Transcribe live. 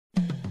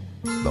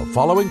The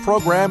following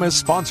program is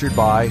sponsored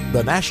by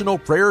the National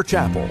Prayer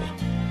Chapel.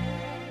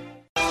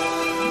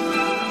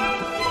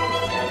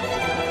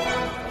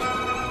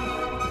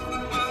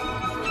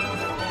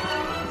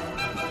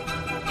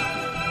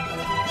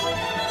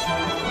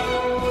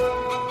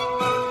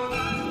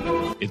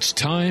 It's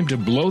time to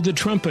blow the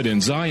trumpet in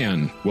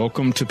Zion.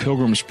 Welcome to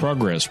Pilgrim's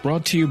Progress,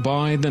 brought to you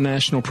by the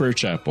National Prayer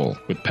Chapel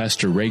with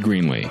Pastor Ray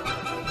Greenlee.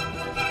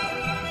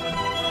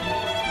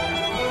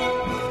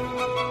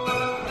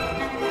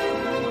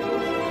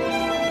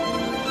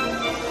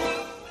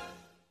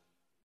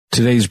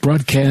 Today's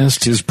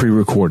broadcast is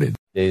pre-recorded.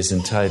 Today is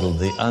entitled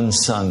The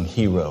Unsung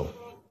Hero.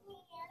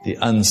 The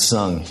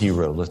Unsung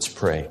Hero. Let's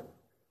pray.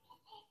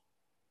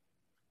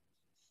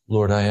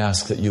 Lord, I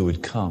ask that you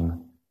would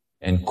come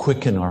and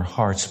quicken our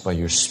hearts by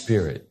your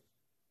Spirit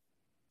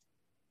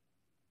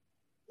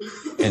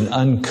and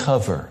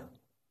uncover,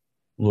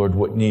 Lord,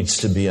 what needs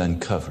to be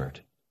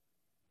uncovered.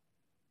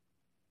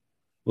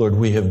 Lord,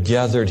 we have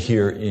gathered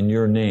here in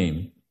your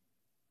name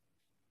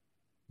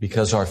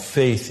because our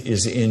faith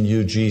is in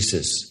you,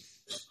 Jesus,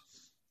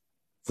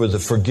 for the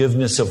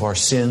forgiveness of our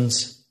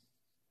sins,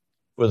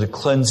 for the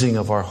cleansing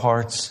of our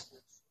hearts,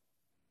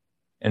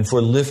 and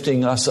for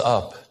lifting us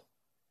up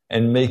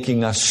and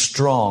making us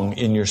strong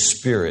in your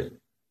Spirit.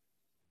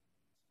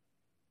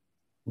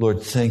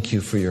 Lord, thank you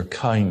for your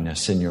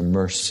kindness and your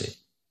mercy.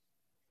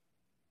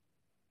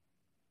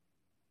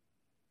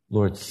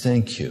 Lord,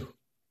 thank you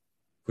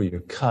for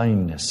your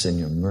kindness and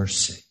your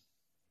mercy.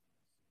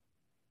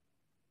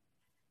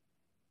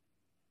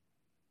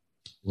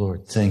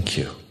 Lord, thank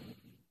you.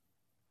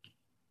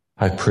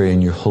 I pray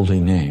in your holy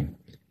name.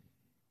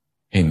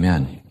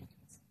 Amen.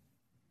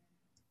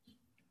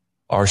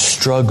 Our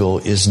struggle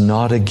is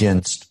not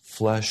against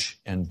flesh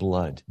and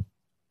blood,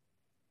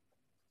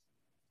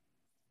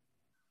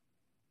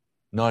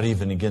 not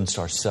even against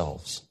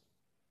ourselves.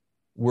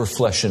 We're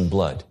flesh and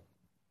blood.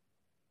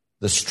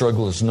 The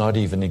struggle is not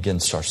even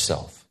against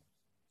ourselves.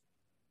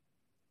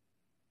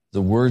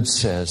 The word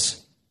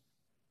says,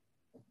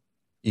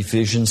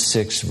 Ephesians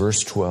 6,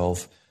 verse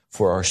 12,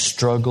 for our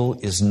struggle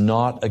is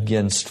not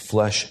against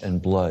flesh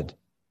and blood,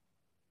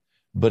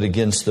 but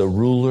against the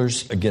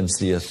rulers, against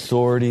the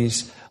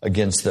authorities,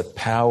 against the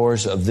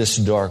powers of this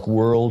dark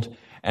world,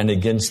 and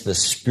against the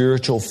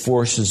spiritual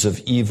forces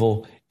of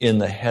evil in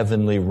the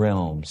heavenly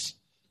realms.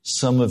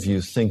 Some of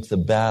you think the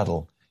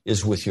battle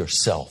is with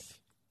yourself,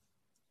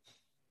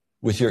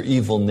 with your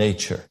evil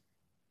nature.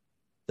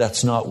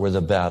 That's not where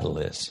the battle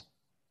is.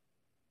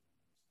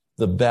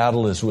 The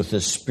battle is with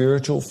the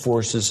spiritual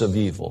forces of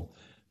evil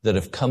that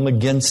have come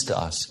against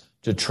us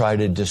to try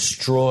to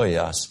destroy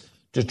us,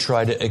 to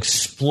try to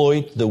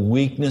exploit the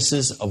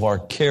weaknesses of our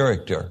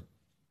character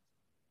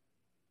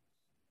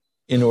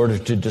in order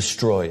to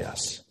destroy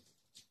us.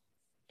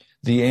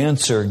 The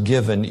answer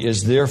given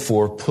is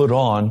therefore put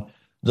on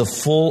the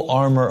full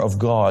armor of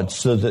God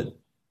so that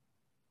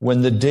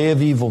when the day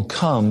of evil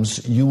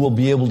comes, you will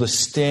be able to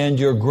stand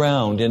your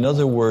ground. In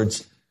other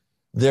words,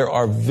 there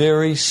are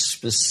very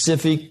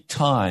specific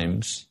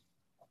times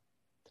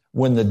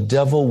when the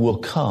devil will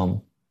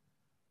come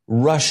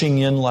rushing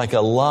in like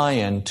a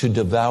lion to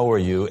devour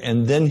you,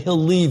 and then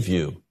he'll leave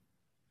you.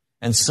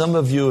 And some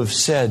of you have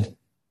said,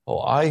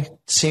 oh, I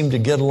seem to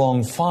get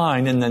along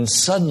fine, and then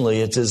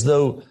suddenly it's as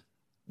though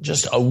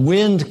just a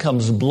wind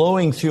comes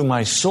blowing through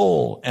my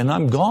soul, and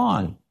I'm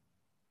gone.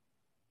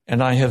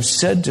 And I have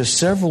said to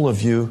several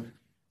of you,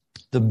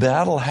 the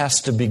battle has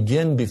to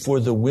begin before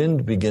the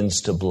wind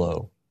begins to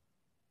blow.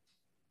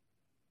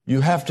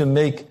 You have to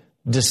make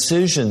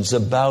decisions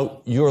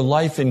about your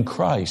life in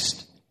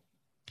Christ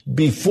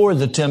before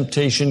the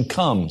temptation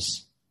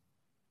comes.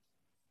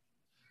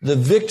 The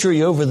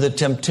victory over the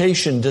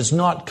temptation does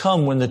not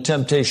come when the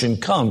temptation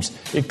comes.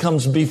 It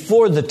comes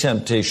before the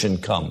temptation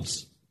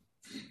comes.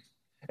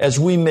 As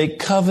we make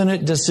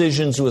covenant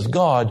decisions with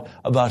God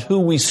about who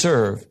we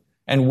serve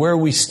and where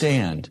we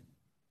stand,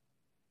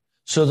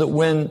 so that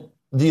when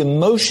the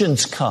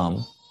emotions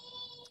come,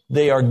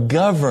 they are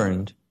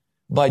governed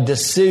by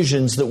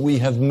decisions that we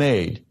have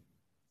made.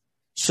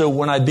 So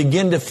when I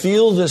begin to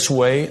feel this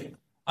way,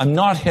 I'm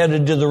not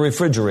headed to the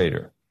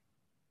refrigerator.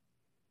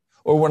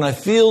 Or when I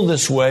feel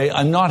this way,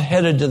 I'm not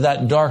headed to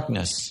that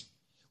darkness.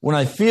 When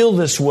I feel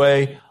this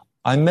way,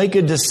 I make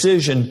a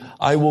decision.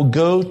 I will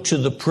go to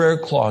the prayer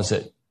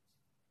closet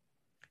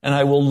and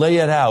I will lay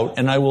it out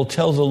and I will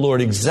tell the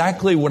Lord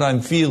exactly what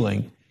I'm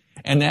feeling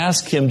and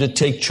ask Him to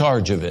take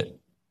charge of it.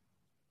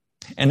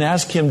 And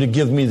ask Him to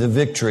give me the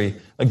victory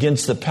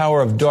against the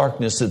power of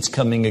darkness that's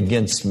coming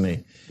against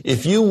me.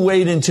 If you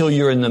wait until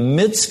you're in the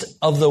midst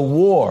of the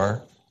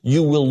war,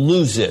 you will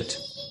lose it.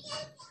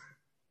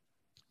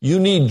 You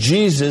need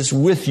Jesus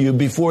with you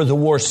before the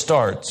war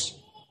starts.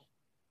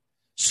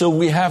 So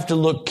we have to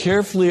look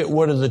carefully at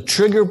what are the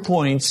trigger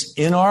points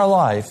in our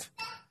life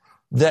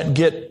that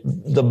get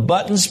the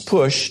buttons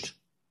pushed,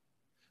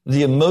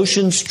 the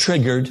emotions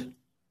triggered,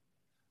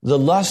 the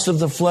lust of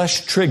the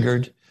flesh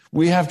triggered.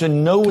 We have to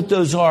know what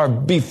those are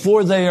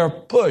before they are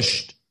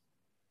pushed,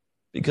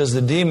 because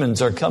the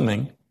demons are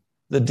coming.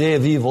 The day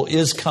of evil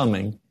is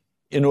coming.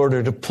 in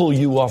order to pull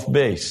you off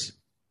base.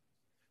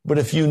 But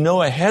if you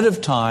know ahead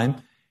of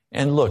time,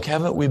 and look,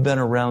 haven't we been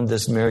around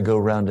this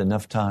merry-go-round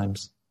enough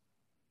times?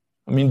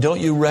 I mean, don't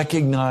you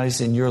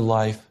recognize in your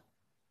life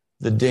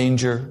the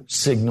danger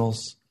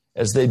signals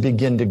as they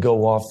begin to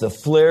go off, the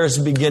flares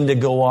begin to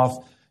go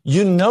off?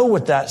 You know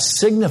what that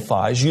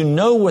signifies. You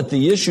know what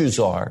the issues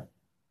are.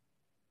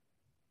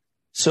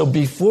 So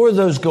before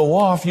those go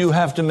off, you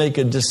have to make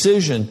a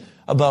decision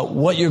about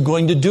what you're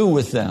going to do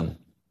with them.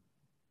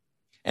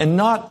 And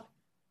not,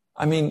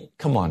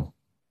 come on.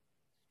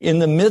 In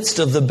the midst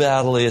of the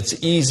battle,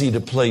 it's easy to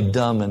play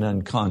dumb and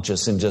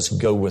unconscious and just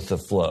go with the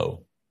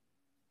flow.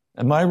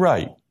 Am I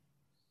right?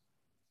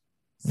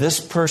 This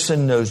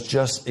person knows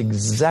just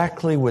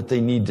exactly what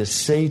they need to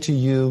say to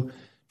you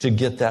to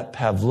get that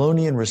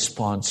Pavlovian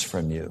response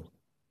from you.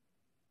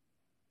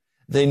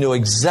 They know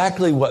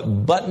exactly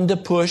what button to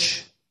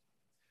push.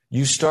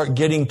 You start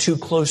getting too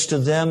close to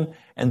them,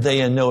 and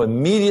they know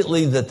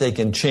immediately that they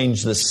can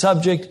change the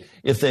subject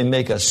if they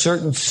make a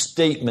certain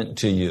statement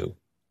to you.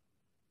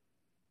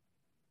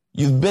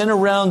 You've been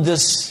around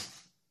this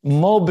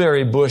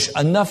mulberry bush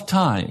enough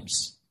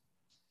times.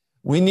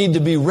 We need to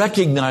be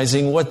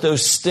recognizing what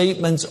those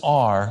statements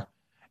are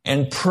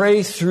and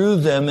pray through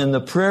them in the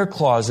prayer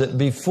closet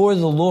before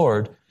the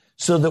Lord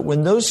so that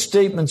when those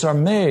statements are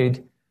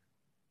made,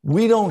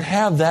 we don't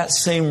have that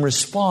same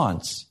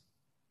response.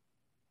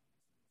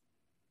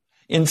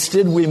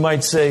 Instead, we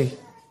might say,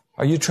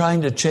 are you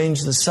trying to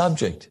change the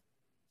subject?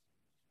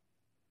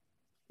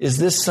 Is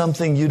this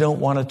something you don't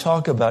want to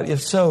talk about?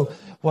 If so,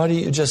 why don't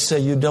you just say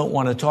you don't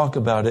want to talk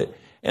about it,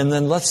 and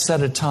then let's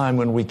set a time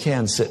when we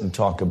can sit and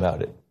talk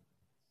about it.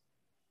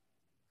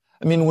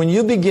 When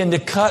you begin to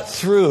cut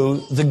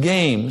through the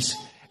games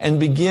and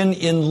begin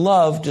in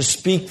love to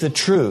speak the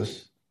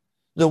truth,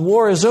 the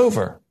war is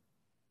over.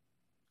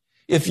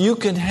 If you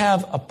can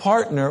have a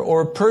partner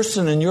or a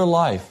person in your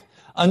life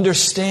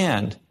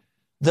understand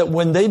that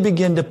when they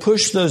begin to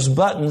push those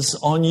buttons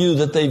on you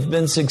that they've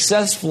been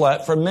successful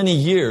at for many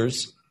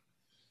years,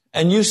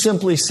 and you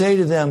simply say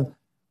to them,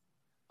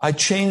 I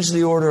changed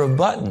the order of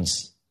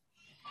buttons.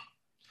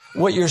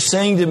 What you're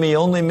saying to me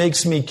only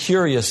makes me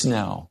curious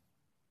now.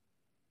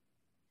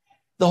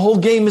 The whole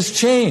game has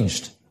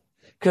changed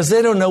because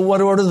they don't know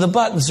what order the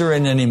buttons are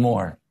in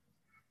anymore.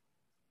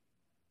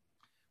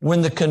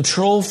 When the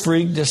control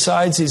freak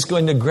decides he's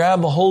going to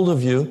grab a hold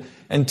of you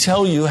and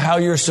tell you how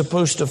you're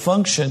supposed to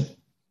function,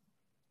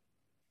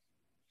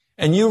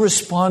 and you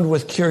respond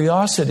with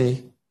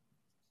curiosity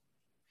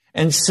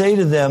and say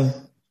to them,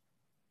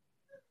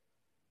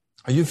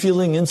 are you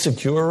feeling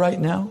insecure right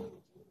now?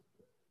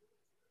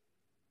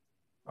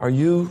 Are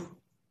you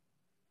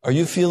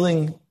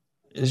feeling,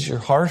 is your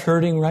heart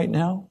hurting right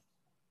now?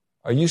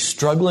 Are you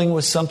struggling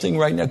with something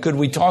right now? Could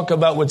we talk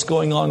about what's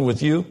going on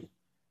with you?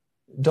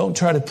 Don't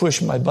try to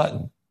push my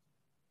button.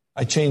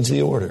 I changed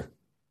the order.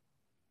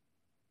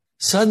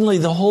 Suddenly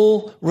the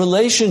whole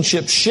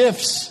relationship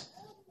shifts.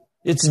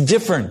 It's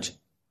different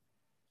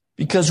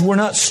because we're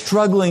not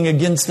struggling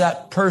against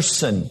that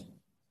person.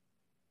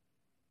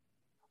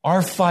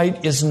 Our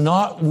fight is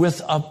not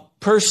with a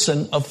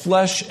person of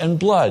flesh and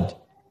blood.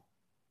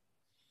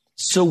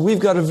 So we've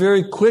got to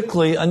very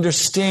quickly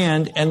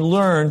understand and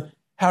learn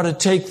how to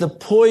take the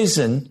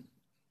poison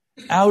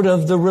out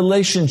of the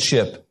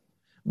relationship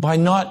by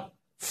not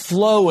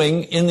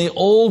flowing in the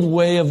old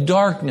way of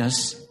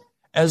darkness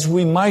as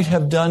we might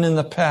have done in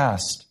the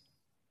past.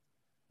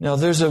 Now,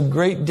 there's a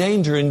great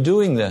danger in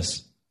doing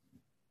this.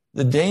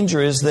 The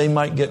danger is they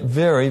might get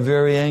very,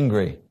 very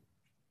angry.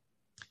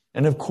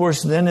 And of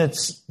course, then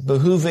it's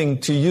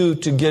behooving to you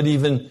to get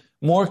even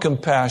more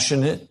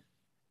compassionate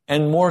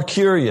and more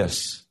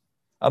curious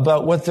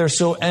about what they're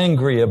so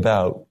angry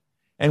about.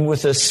 And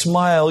with a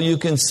smile, you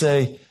can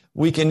say,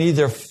 we can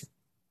either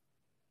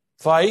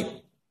fight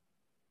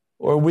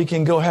or we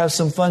can go have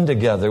some fun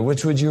together.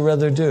 Which would you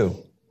rather do?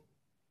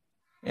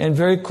 And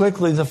very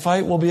quickly, the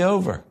fight will be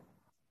over.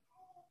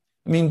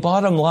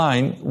 Bottom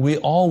line, we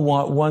all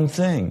want one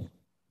thing.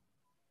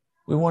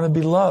 We want to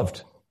be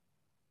loved.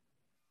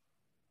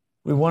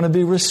 We want to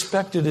be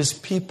respected as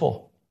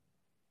people.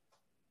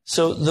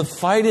 So the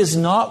fight is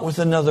not with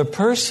another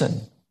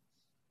person.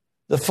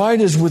 The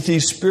fight is with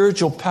these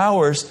spiritual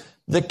powers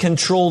that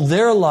control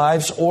their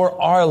lives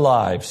or our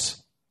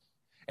lives.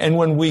 And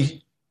when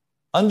we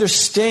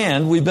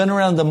understand, we've been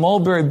around the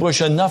mulberry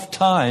bush enough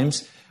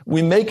times,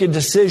 we make a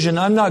decision,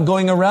 I'm not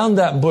going around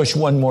that bush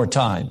one more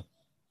time.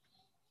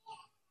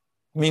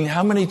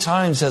 How many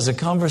times has a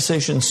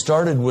conversation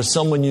started with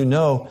someone you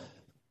know,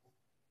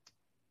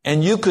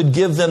 and you could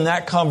give them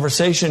that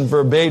conversation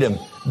verbatim?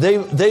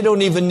 They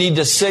don't even need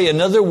to say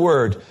another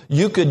word.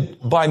 You could,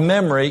 by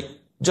memory,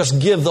 just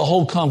give the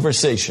whole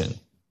conversation.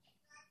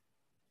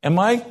 Am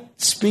I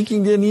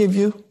speaking to any of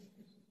you?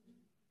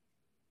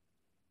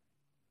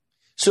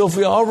 So if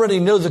we already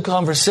know the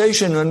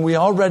conversation and we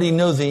already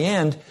know the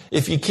end,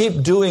 if you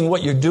keep doing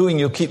what you're doing,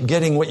 you'll keep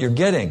getting what you're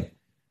getting.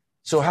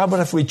 So how about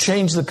if we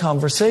change the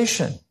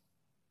conversation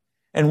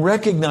and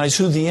recognize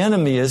who the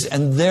enemy is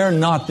and they're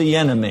not the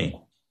enemy?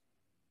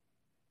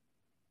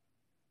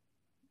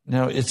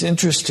 Now, it's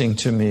interesting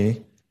to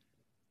me,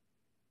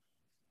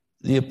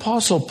 the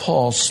Apostle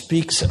Paul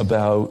speaks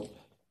about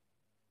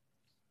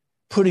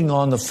putting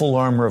on the full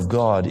armor of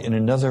God in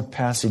another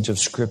passage of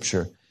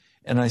Scripture,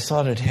 and I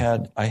thought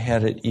I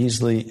had it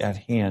easily at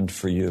hand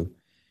for you.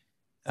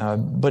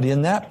 But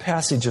in that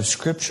passage of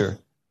Scripture,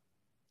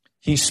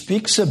 he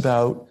speaks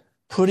about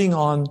putting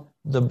on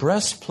the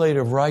breastplate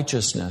of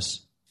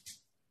righteousness,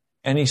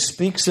 and he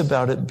speaks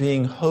about it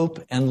being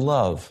hope and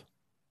love.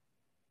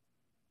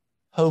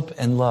 Hope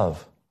and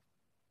love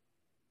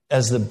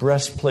as the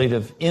breastplate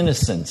of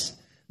innocence.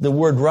 The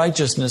word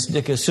righteousness,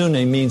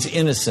 dikasune, means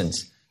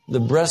innocence.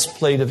 The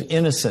breastplate of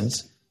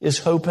innocence is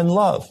hope and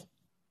love.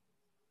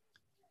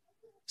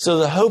 So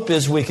the hope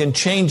is we can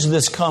change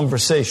this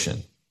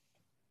conversation.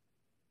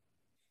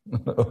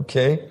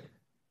 Okay?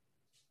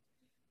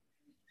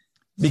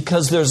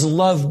 Because there's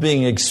love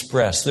being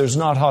expressed. There's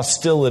not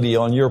hostility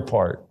on your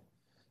part.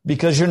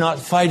 Because you're not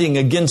fighting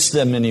against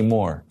them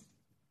anymore.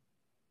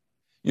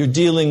 You're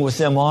dealing with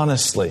them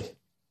honestly.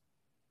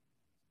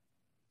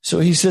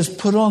 So he says,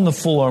 put on the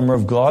full armor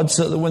of God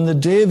so that when the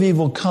day of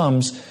evil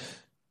comes,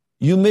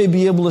 you may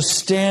be able to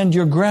stand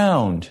your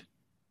ground.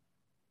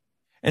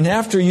 And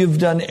after you've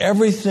done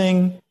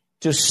everything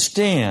to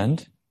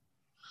stand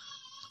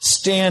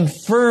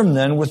firm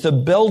then with the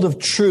belt of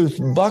truth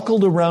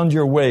buckled around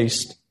your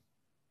waist.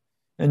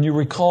 And you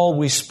recall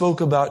we spoke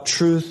about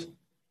truth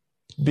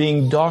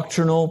being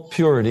doctrinal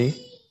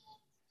purity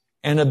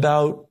and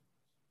about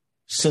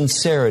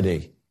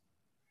sincerity,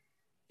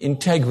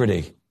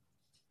 integrity.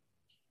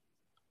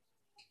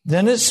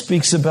 Then it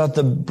speaks about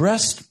the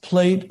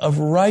breastplate of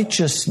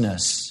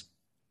righteousness.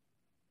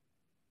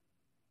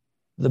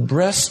 The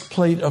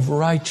breastplate of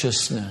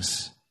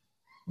righteousness.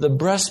 The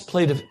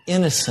breastplate of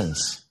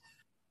innocence.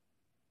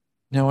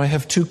 Now I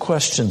have two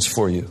questions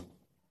for you.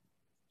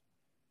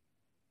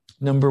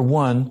 Number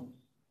one,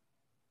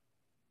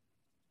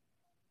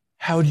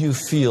 how do you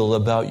feel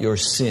about your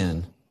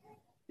sin,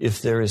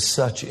 if there is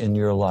such in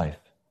your life?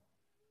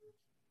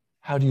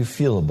 How do you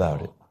feel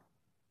about it?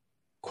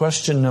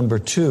 Question number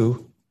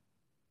two,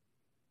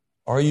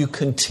 are you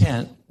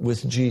content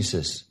with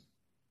Jesus?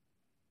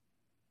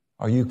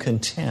 Are you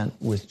content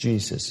with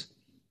Jesus?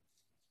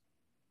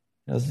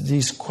 Now,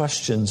 these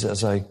questions,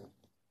 as I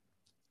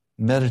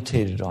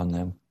meditated on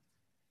them,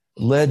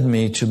 led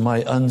me to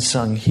my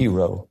unsung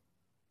hero.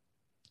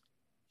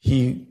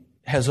 He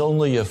has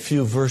only a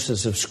few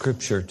verses of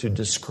Scripture to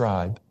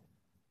describe.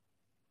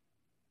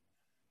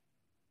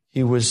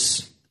 He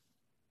was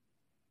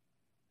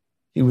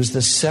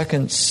the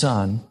second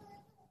son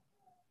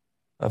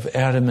of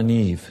Adam and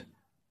Eve.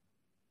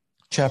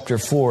 Chapter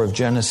 4 of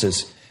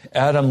Genesis.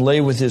 Adam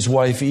lay with his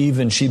wife Eve,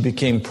 and she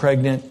became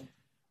pregnant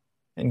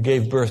and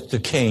gave birth to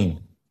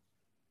Cain.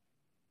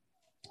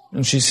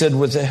 And she said,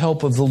 with the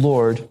help of the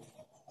Lord,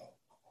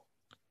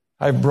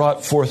 I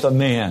brought forth a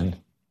man.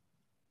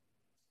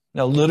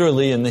 Now,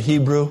 literally in the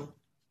Hebrew,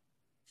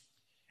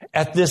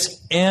 at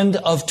this end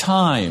of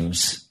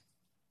times,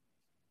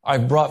 I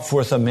brought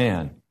forth a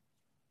man.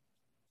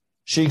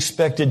 She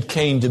expected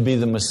Cain to be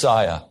the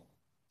Messiah.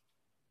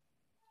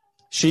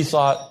 She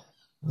thought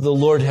the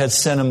Lord had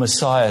sent a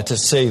Messiah to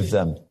save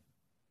them.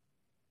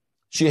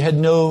 She had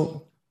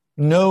no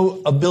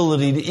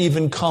ability to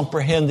even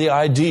comprehend the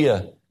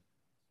idea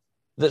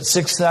that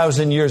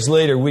 6,000 years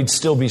later we'd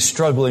still be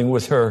struggling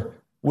with her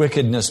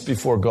wickedness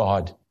before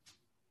God.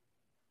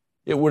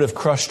 It would have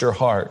crushed her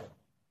heart.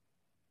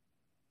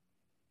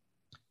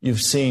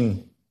 You've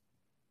seen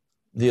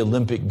the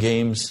Olympic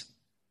Games,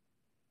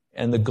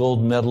 and the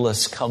gold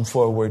medalists come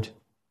forward,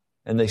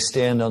 and they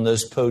stand on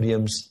those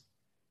podiums,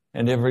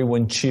 and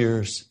everyone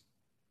cheers.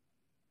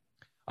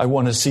 I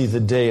want to see the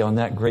day on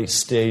that great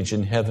stage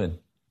in heaven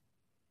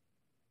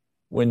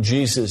when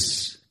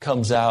Jesus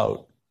comes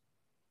out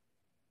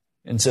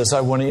and says,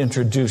 I want to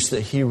introduce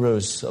the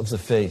heroes of the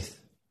faith.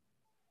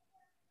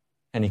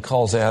 And he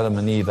calls Adam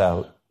and Eve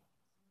out.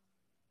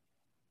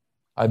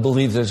 I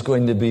believe there's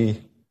going to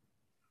be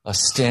a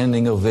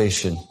standing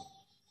ovation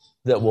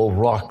that will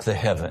rock the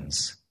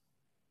heavens.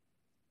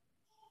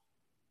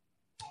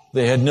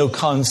 They had no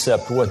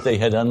concept what they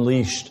had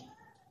unleashed.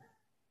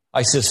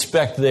 I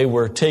suspect they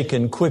were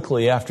taken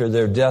quickly after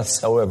their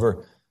deaths,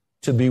 however,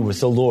 to be with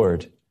the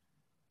Lord,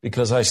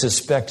 because I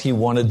suspect He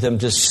wanted them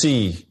to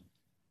see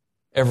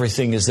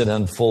everything as it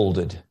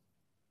unfolded.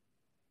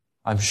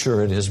 I'm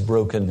sure it has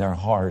broken their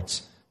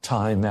hearts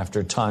time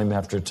after time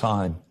after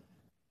time.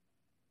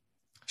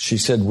 She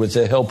said, with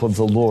the help of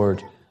the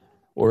Lord,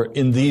 or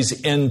in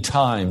these end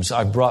times,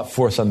 I brought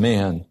forth a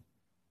man.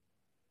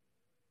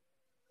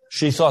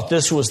 She thought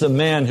this was the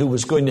man who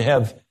was going to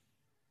have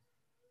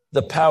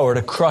the power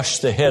to crush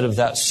the head of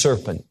that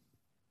serpent.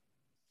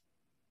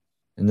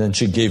 And then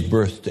she gave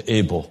birth to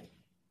Abel.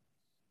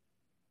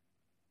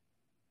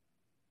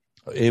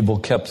 Abel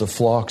kept the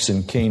flocks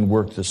and Cain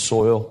worked the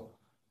soil.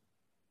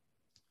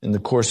 In the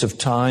course of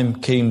time,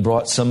 Cain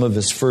brought some of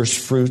his first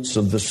fruits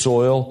of the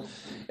soil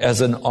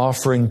as an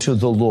offering to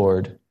the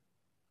Lord.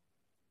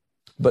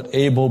 But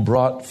Abel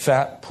brought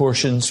fat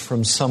portions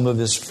from some of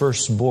his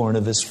firstborn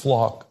of his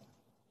flock.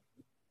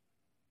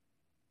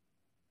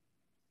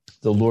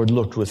 the Lord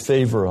looked with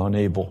favor on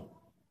Abel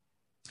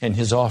and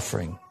his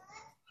offering.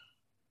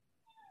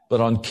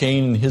 But on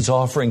Cain and his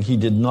offering, he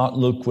did not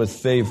look with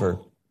favor.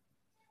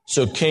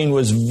 So Cain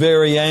was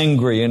very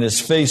angry and his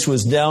face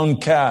was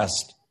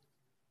downcast.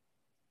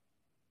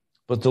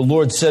 But the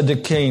Lord said to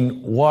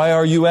Cain, "Why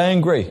are you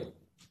angry?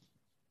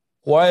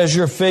 Why is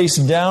your face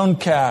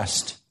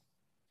downcast?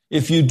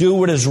 If you do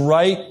what is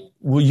right,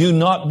 will you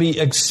not be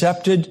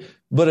accepted?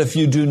 But if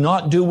you do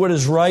not do what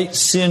is right,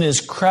 sin is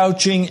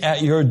crouching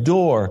at your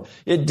door.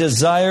 It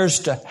desires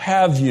to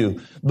have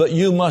you, but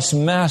you must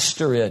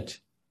master it."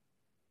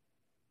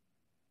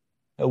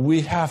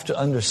 We have to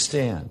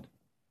understand,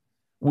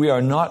 we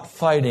are not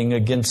fighting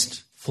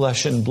against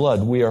flesh and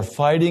blood. We are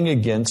fighting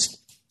against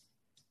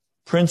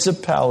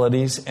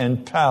principalities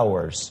and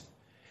powers.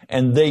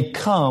 And they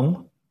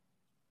come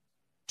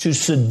to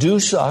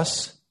seduce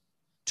us,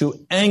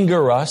 to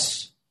anger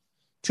us,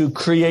 to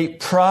create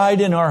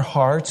pride in our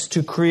hearts,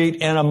 to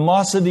create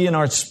animosity in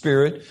our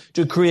spirit,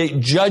 to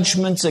create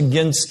judgments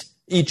against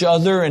each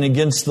other and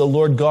against the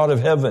Lord God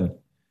of heaven.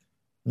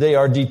 They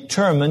are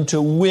determined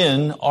to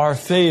win our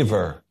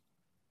favor.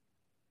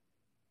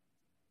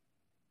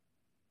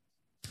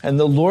 And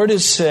the Lord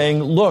is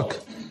saying,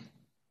 look,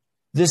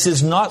 this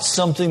is not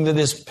something that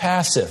is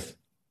passive.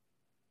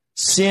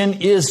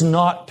 Sin is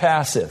not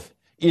passive.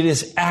 It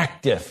is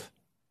active.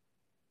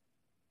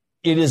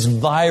 It is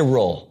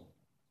viral.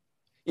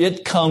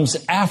 It comes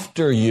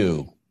after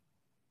you.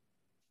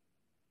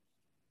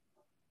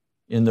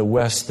 In the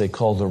West, they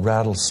call the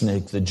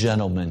rattlesnake the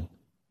gentleman,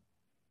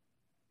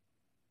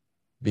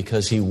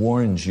 because he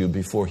warns you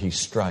before he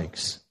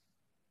strikes.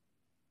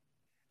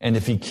 And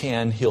if he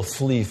can, he'll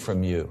flee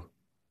from you.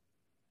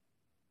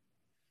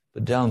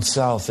 But down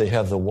south, they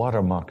have the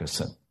water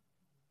moccasin.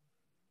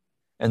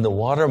 And the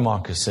water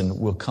moccasin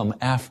will come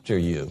after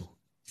you.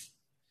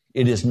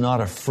 It is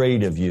not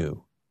afraid of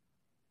you.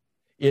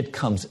 It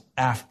comes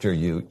after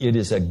you. It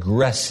is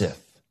aggressive.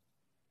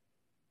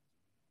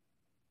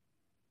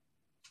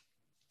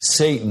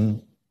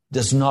 Satan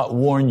does not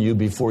warn you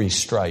before he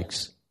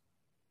strikes.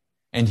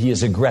 And he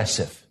is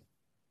aggressive.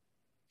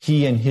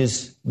 He and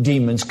his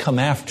demons come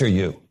after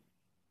you.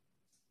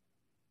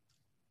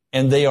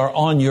 And they are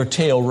on your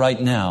tail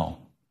right now.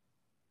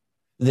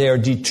 They are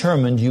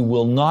determined you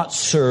will not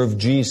serve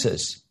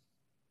Jesus.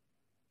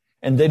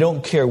 And they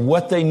don't care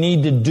what they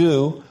need to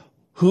do,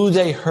 who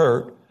they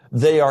hurt,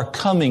 they are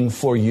coming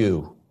for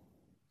you.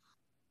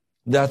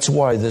 That's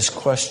why this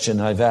question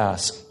I've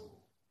asked,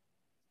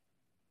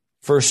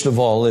 first of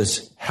all,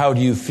 is how do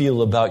you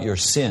feel about your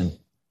sin?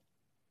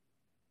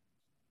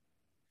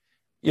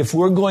 If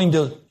we're going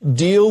to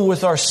deal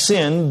with our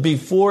sin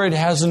before it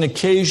has an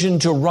occasion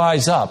to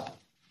rise up,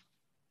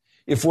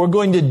 if we're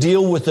going to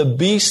deal with the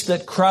beast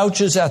that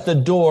crouches at the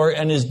door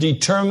and is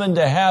determined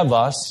to have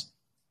us,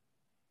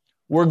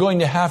 we're going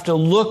to have to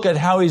look at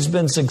how he's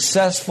been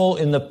successful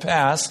in the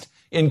past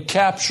in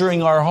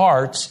capturing our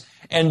hearts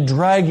and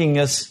dragging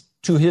us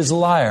to his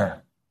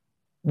lair,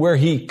 where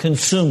he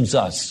consumes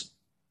us.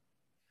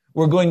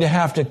 We're going to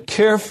have to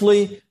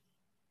carefully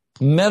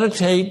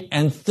meditate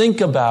and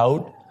think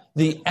about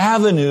the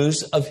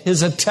avenues of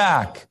his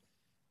attack.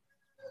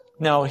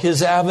 Now,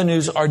 his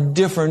avenues are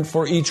different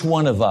for each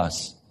one of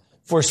us.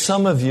 For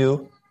some of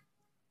you,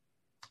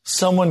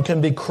 someone can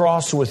be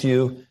cross with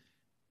you,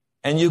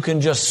 and you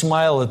can just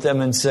smile at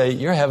them and say,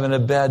 "You're having a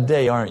bad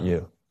day, aren't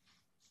you?"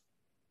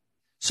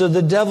 So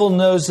the devil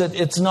knows that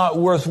it's not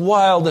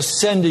worthwhile to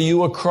send to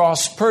you a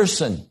cross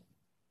person.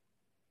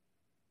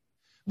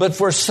 But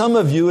for some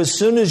of you, as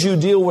soon as you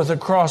deal with a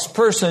cross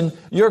person,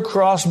 you're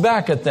cross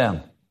back at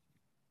them.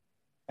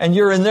 And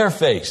you're in their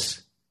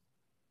face.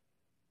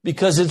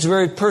 Because it's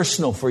very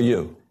personal for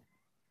you.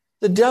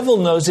 The devil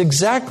knows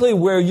exactly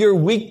where your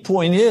weak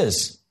point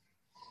is.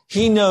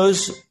 He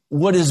knows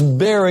what is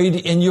buried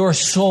in your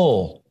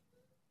soul.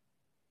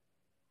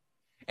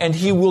 And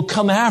he will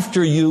come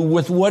after you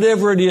with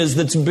whatever it is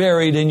that's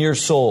buried in your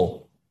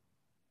soul.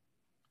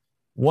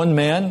 One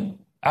man,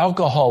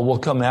 alcohol will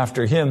come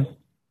after him.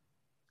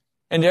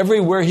 And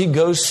everywhere he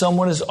goes,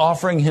 someone is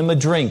offering him a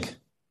drink.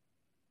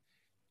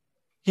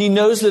 He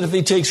knows that if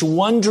he takes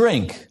one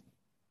drink,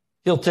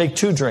 he'll take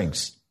 2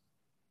 drinks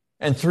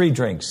and 3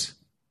 drinks.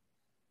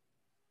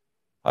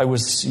 I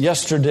was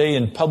yesterday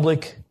in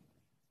public,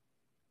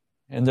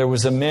 and there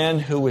was a man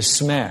who was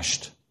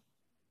smashed.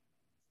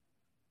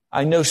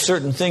 I know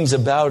certain things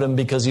about him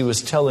because he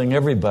was telling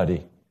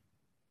everybody.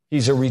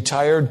 He's a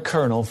retired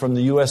colonel from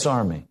the U.S.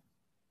 Army.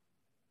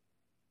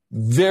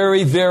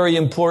 Very, very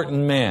important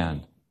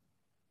man.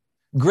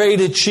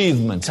 Great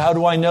achievements. How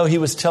do I know? He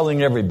was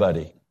telling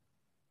everybody.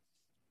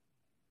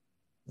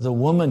 The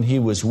woman he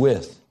was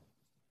with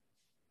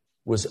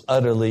was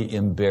utterly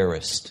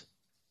embarrassed.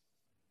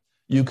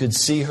 You could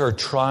see her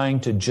trying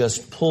to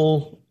just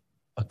pull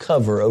a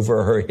cover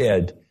over her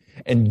head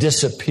and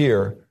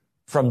disappear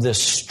from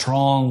this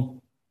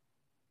strong,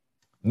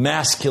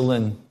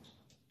 masculine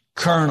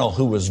colonel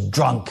who was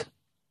drunk.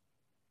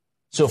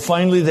 So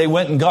finally they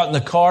went and got in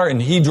the car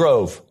and he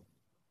drove.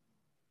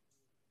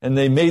 And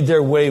they made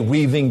their way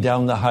weaving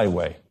down the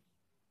highway.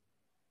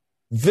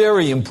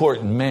 very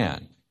important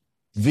man,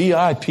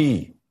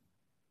 VIP.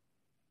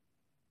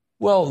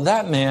 Well,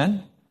 that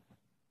man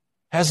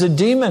has a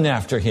demon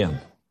after him.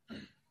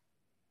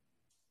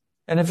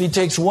 And if he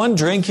takes one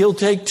drink, he'll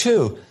take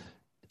two.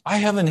 I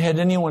haven't had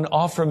anyone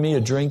offer me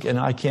a drink, and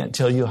I can't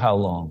tell you how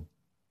long.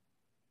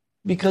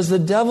 Because the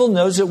devil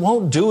knows it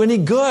won't do any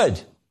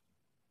good.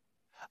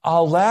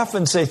 I'll laugh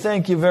and say,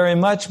 thank you very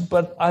much,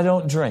 but I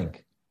don't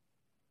drink.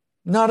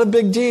 Not a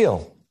big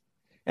deal.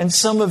 And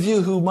some of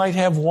you who might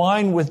have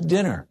wine with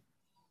dinner,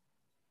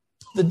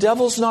 the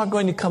devil's not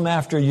going to come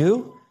after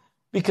you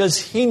because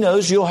he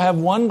knows you'll have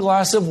one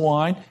glass of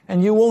wine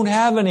and you won't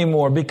have any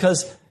more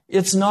because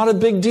it's not a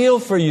big deal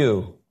for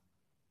you.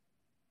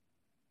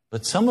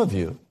 But some of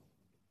you,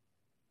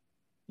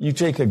 you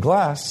take a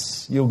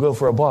glass, you'll go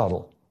for a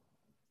bottle.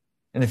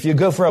 And if you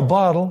go for a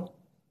bottle,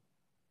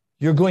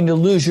 you're going to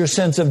lose your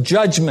sense of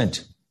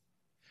judgment.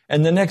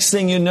 And the next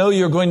thing you know,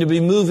 you're going to be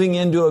moving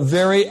into a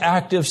very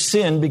active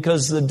sin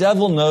because the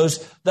devil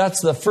knows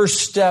that's the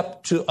first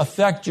step to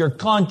affect your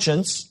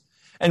conscience.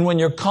 And when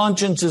your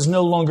conscience is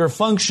no longer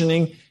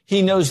functioning,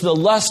 he knows the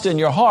lust in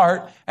your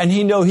heart, and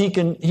he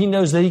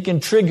knows that he can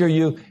trigger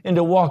you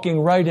into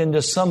walking right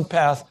into some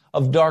path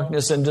of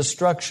darkness and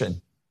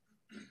destruction.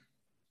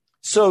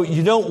 So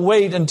you don't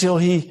wait until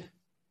he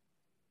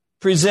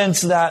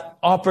presents that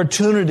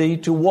opportunity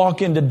to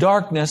walk into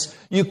darkness.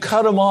 You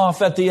cut him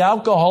off at the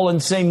alcohol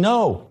and say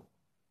no.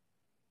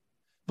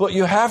 But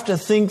you have to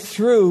think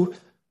through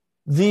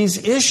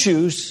these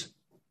issues.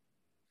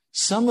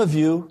 Some of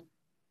you,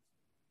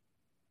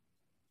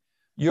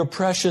 your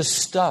precious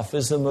stuff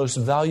is the most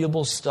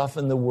valuable stuff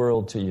in the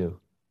world to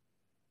you.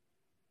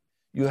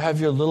 You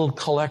have your little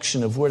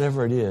collection of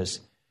whatever it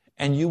is,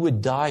 and you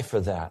would die for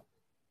that.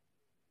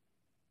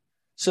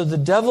 So the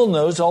devil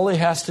knows all he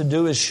has to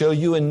do is show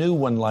you a new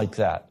one like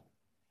that,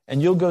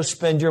 and you'll go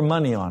spend your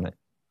money on it.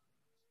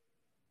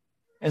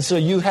 And so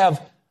you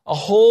have a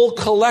whole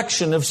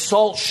collection of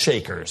salt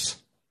shakers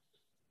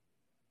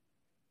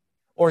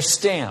or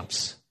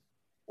stamps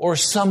or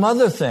some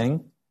other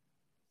thing,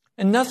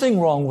 and nothing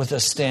wrong with a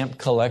stamp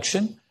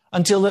collection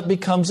until it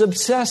becomes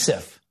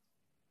obsessive.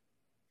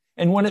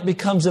 And when it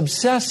becomes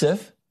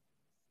obsessive,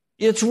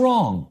 it's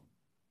wrong.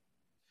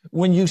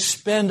 When you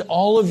spend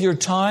all of your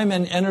time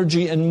and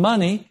energy and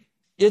money,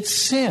 it's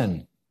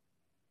sin.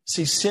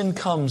 See, sin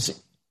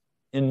comes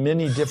in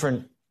many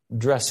different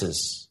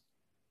dresses.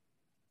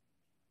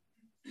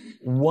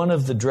 One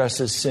of the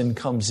dresses sin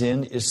comes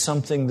in is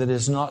something that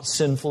is not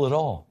sinful at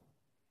all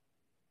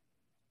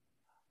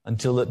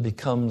until it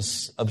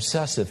becomes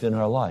obsessive in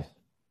our life.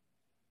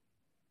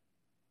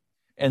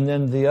 And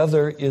then the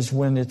other is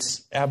when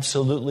it's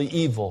absolutely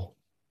evil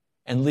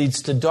and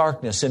leads to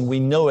darkness, and we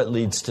know it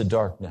leads to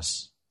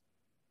darkness.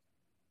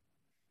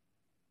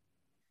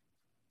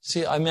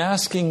 See, I'm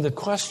asking the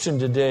question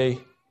today,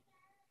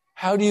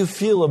 how do you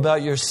feel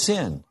about your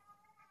sin?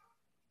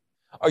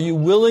 Are you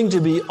willing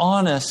to be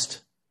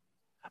honest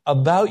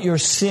about your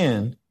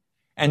sin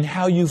and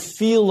how you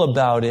feel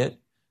about it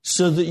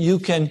so that you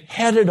can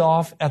head it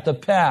off at the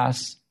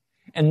pass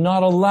and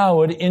not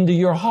allow it into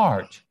your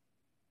heart?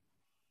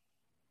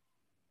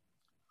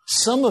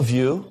 Some of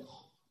you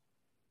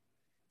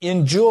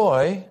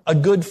enjoy a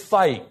good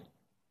fight.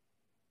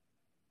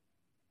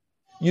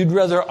 You'd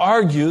rather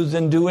argue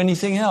than do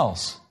anything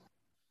else.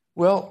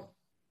 Well,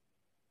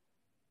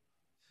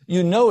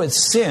 you know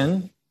it's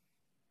sin,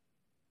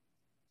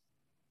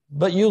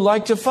 but you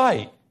like to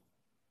fight.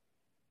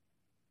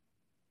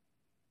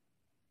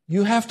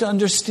 You have to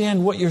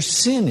understand what your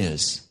sin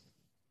is.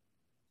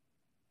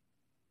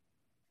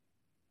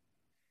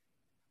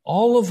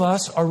 All of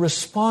us are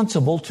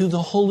responsible to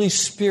the Holy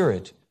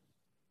Spirit.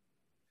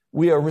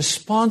 We are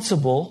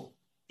responsible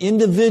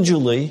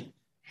individually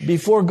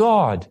before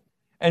God.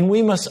 And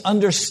we must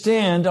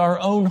understand our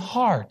own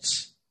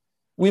hearts.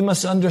 We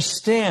must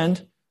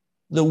understand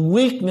the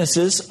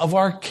weaknesses of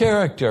our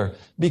character,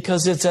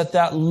 because it's at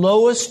that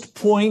lowest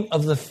point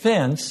of the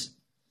fence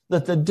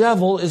that the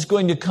devil is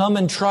going to come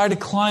and try to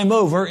climb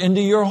over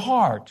into your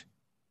heart.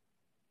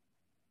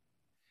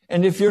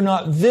 And if you're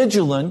not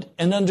vigilant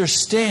and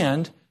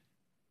understand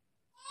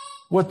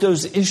what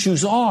those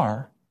issues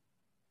are,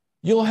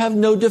 you'll have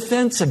no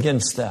defense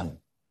against them.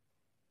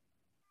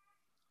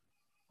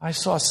 I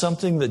saw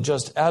something that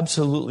just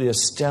absolutely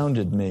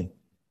astounded me.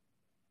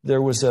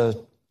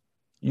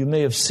 You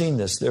may have seen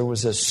this, there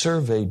was a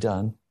survey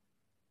done.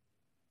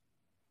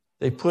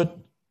 They put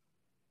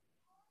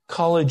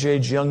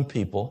college-age young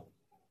people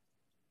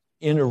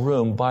in a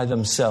room by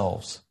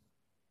themselves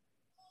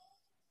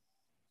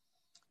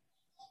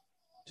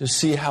to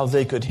see how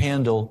they could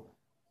handle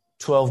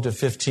 12 to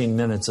 15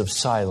 minutes of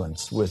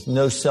silence with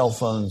no cell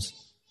phones,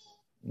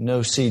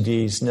 no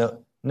CDs,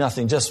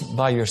 nothing, just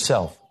by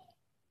yourself.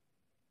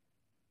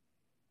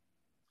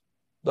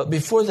 But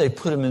before they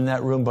put them in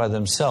that room by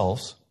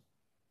themselves,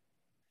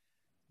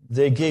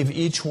 they gave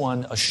each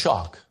one a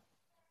shock.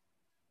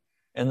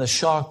 And the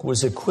shock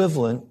was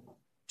equivalent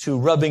to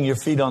rubbing your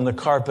feet on the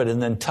carpet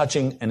and then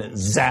touching, and it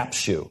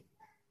zaps you,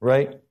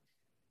 right?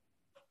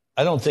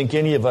 I don't think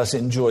any of us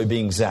enjoy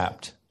being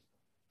zapped.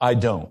 I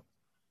don't.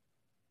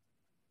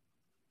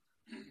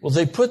 Well,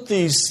 they put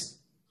these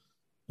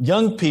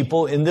young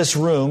people in this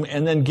room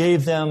and then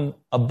gave them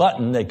a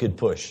button they could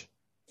push.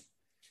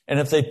 And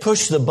if they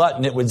pushed the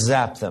button, it would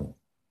zap them.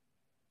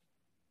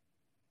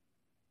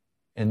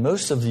 And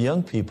most of the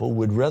young people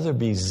would rather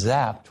be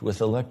zapped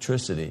with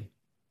electricity.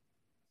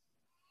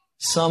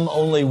 Some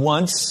only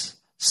once,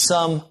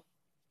 some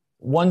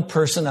one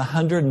person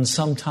 100 and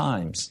some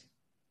times.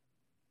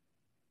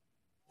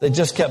 They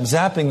just kept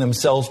zapping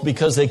themselves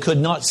because they could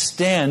not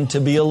stand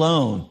to be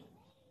alone.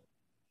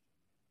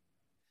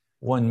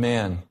 One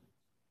man,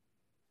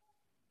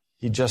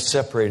 he just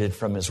separated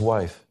from his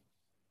wife.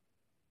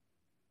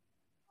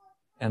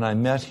 And I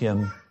met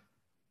him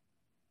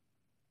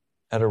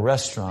at a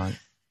restaurant,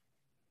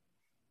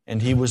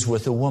 and he was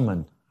with a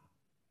woman.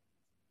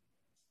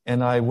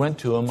 And I went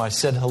to him, I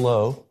said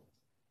hello,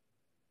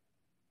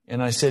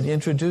 and I said,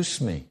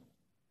 introduce me.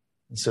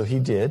 And so he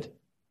did.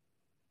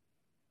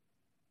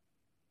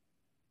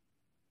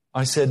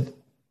 I said,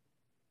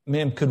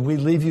 ma'am, could we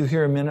leave you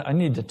here a minute? I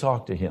need to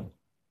talk to him.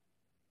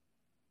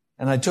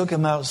 And I took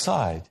him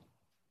outside.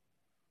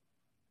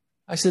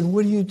 I said,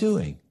 what are you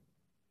doing?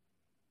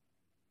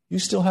 You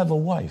still have a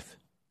wife.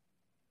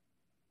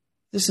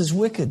 This is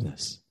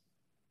wickedness.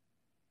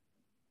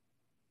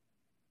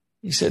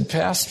 He said,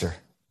 Pastor,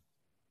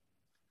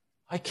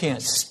 I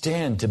can't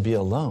stand to be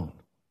alone.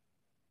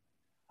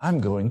 I'm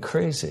going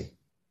crazy.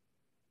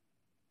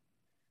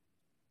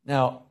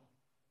 Now,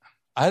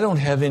 I don't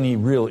have any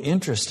real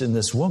interest in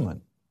this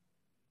woman,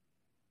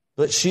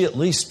 but she at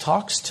least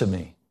talks to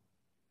me.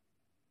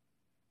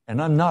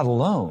 And I'm not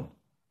alone.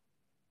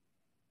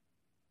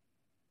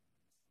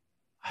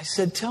 I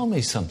said, tell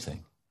me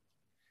something.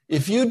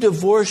 If you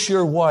divorce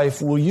your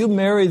wife, will you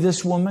marry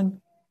this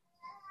woman?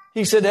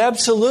 He said,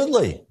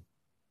 absolutely.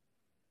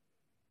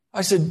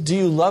 I said, do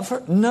you love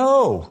her?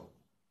 No.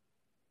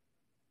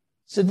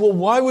 He said, well,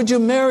 why would you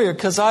marry her?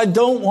 Because I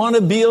don't want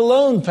to be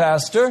alone,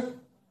 Pastor.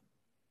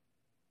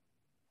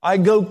 I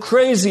go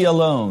crazy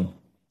alone.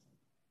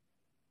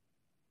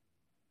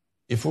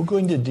 If we're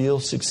going to deal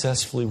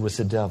successfully with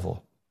the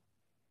devil,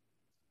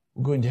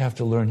 we're going to have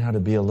to learn how to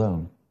be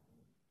alone.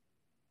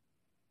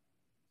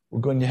 We're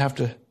going to have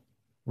to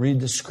read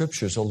the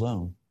scriptures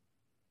alone.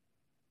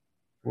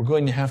 We're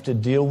going to have to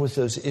deal with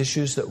those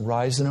issues that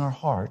rise in our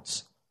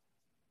hearts.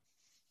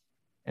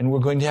 And we're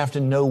going to have to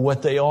know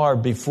what they are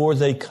before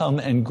they come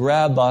and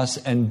grab us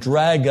and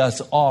drag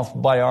us off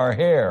by our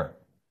hair.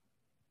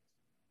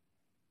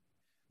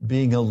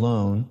 Being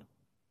alone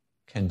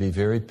can be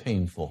very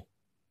painful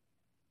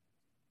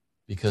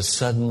because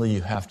suddenly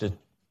you have to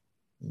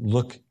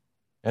look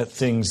at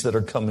things that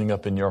are coming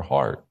up in your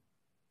heart.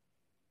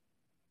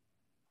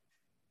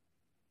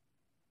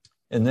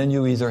 And then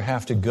you either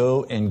have to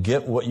go and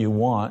get what you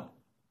want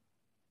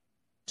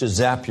to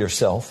zap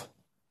yourself.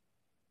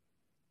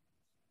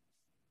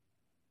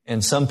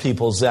 And some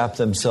people zap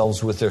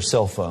themselves with their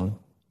cell phone,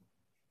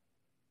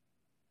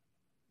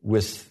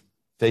 with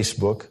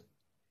Facebook,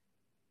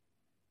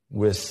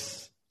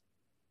 with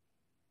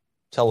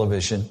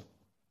television,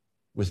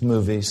 with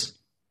movies,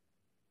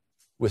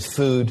 with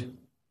food,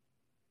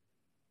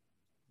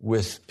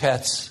 with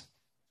pets.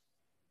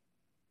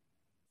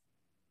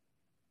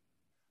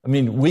 I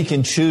mean, we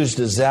can choose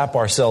to zap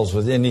ourselves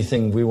with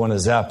anything we want to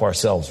zap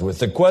ourselves with.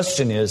 The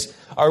question is,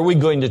 are we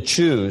going to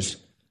choose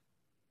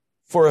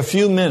for a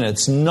few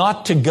minutes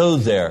not to go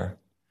there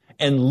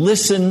and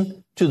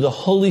listen to the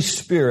Holy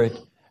Spirit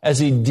as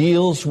He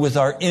deals with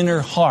our inner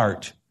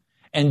heart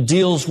and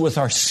deals with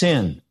our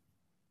sin?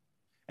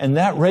 And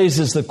that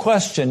raises the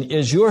question,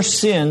 is your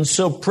sin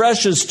so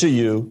precious to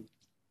you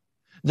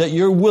that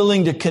you're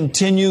willing to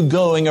continue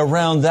going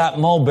around that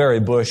mulberry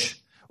bush?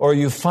 Or are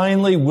you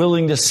finally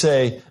willing to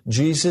say,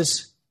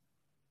 Jesus,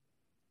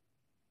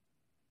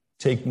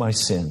 take my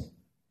sin.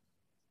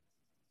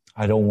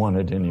 I don't want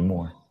it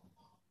anymore.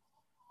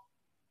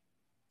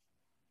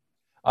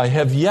 I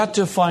have yet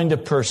to find a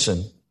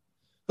person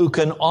who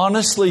can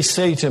honestly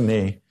say to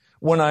me,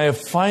 when I have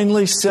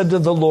finally said to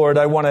the Lord,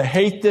 I want to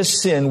hate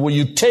this sin, will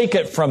you take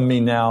it from me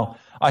now?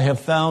 I have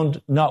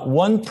found not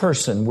one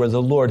person where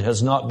the Lord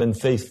has not been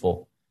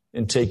faithful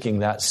in taking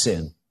that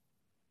sin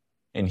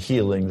and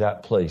healing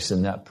that place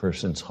in that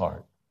person's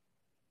heart.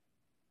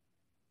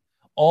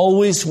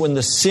 Always when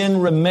the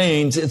sin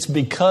remains, it's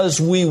because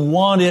we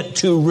want it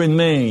to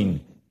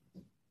remain.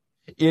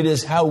 It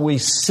is how we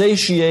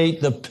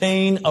satiate the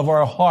pain of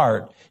our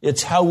heart.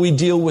 It's how we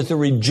deal with the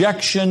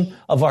rejection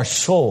of our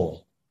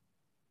soul.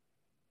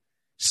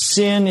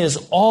 Sin is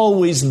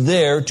always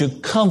there to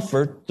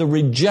comfort the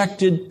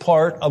rejected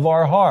part of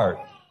our heart.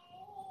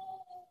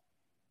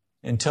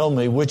 And tell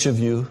me, which of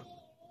you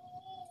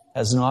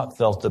has not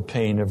felt the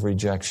pain of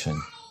rejection?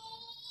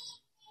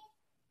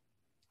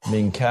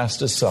 Being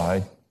cast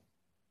aside,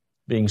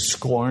 being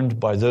scorned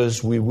by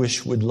those we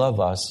wish would love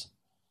us.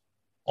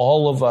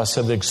 All of us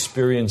have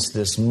experienced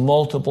this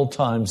multiple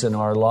times in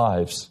our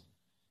lives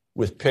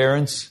with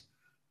parents.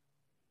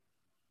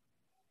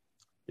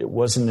 It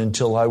wasn't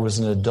until I was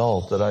an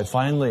adult that I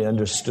finally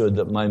understood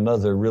that my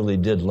mother really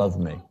did love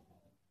me.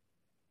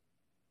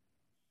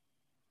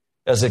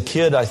 As a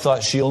kid, I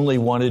thought she only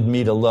wanted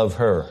me to love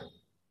her.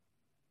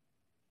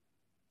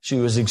 She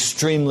was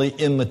extremely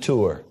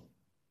immature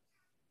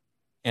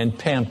and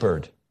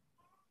pampered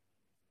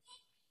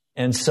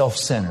and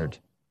self-centered.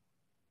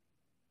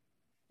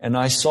 And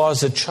I saw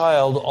as a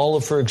child all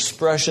of her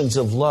expressions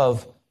of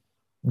love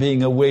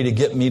being a way to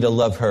get me to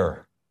love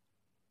her.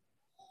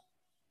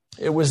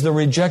 It was the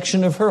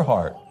rejection of her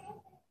heart.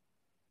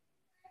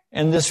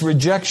 And this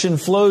rejection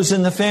flows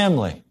in the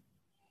family.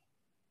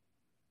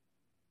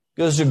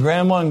 Goes to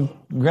grandma and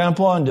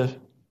grandpa and to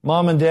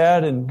mom and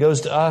dad and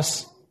goes to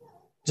us.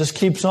 Just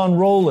keeps on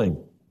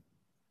rolling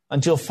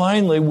until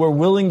finally we're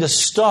willing to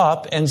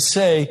stop and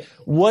say,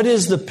 what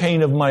is the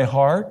pain of my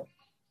heart?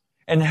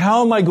 And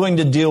how am I going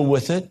to deal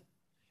with it?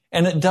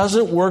 And it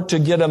doesn't work to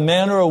get a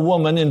man or a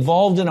woman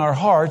involved in our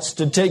hearts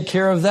to take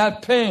care of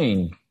that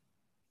pain.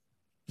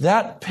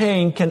 That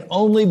pain can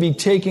only be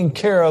taken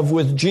care of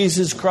with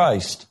Jesus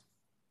Christ.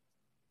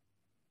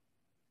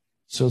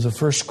 So the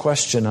first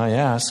question I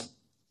ask,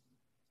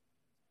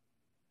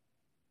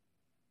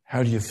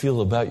 how do you feel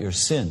about your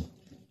sin?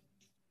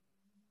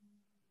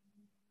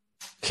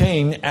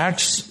 Cain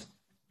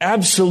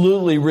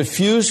absolutely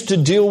refused to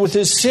deal with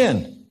his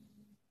sin.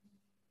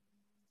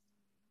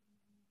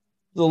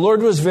 The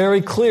Lord was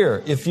very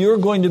clear. If you're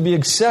going to be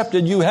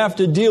accepted, you have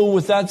to deal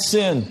with that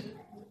sin.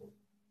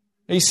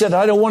 He said,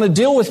 I don't want to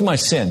deal with my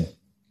sin.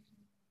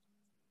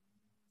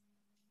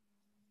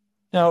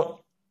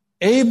 Now,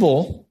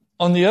 Abel,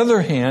 on the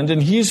other hand,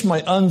 and he's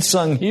my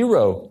unsung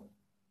hero,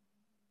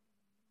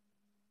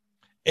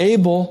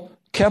 Abel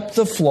kept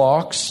the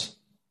flocks,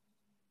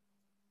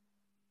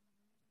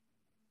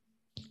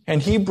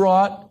 and he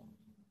brought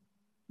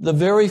the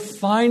very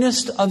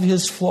finest of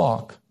his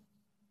flock.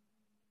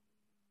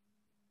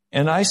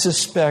 And I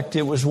suspect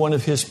it was one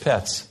of his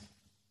pets.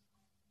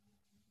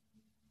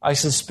 I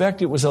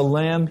suspect it was a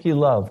lamb he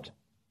loved.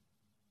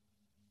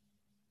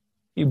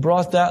 He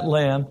brought that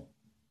lamb.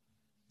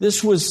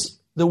 The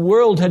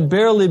world had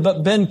barely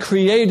but been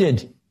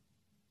created.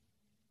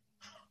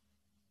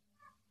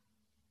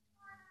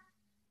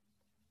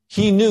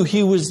 He knew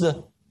he was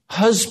the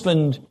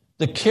husband,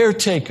 the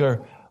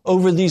caretaker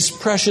over these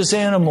precious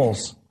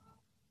animals.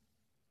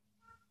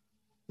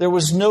 There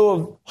was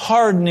no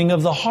hardening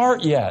of the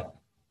heart yet.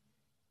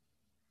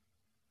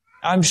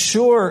 I'm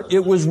sure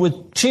it was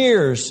with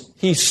tears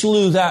he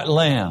slew that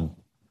lamb.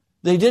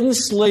 They didn't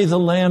slay the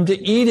lamb to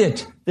eat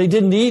it. They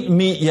didn't eat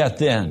meat yet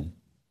then.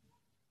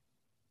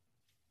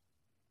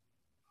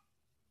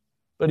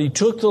 But he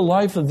took the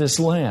life of this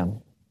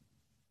lamb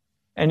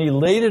and he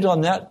laid it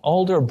on that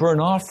altar of burnt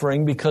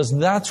offering because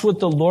that's what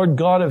the Lord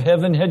God of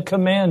heaven had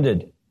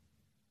commanded.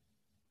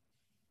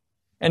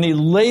 And he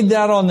laid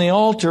that on the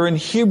altar, and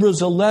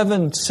Hebrews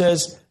 11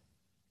 says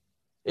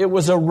it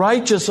was a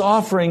righteous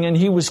offering, and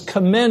he was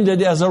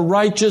commended as a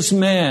righteous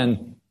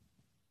man.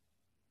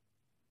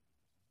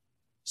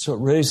 So it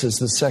raises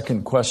the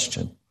second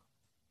question.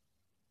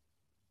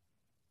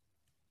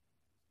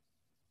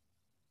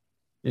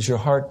 Is your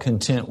heart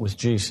content with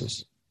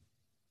Jesus?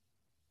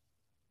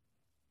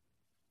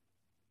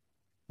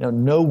 Now,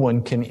 no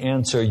one can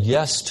answer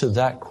yes to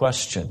that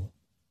question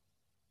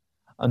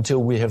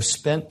until we have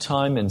spent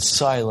time in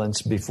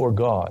silence before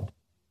God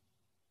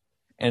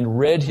and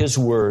read His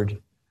Word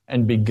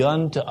and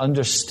begun to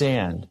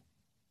understand,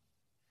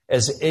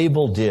 as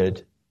Abel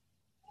did,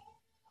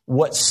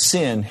 what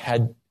sin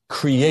had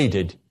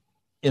created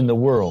in the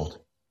world.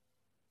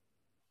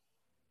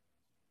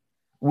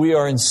 We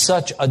are in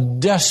such a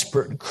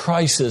desperate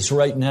crisis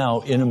right now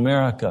in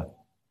America.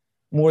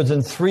 More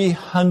than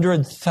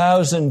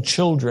 300,000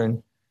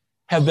 children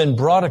have been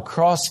brought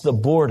across the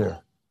border.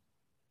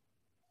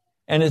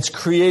 And it's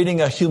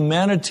creating a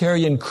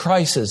humanitarian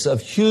crisis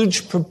of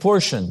huge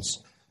proportions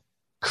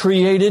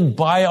created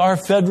by our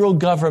federal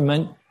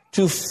government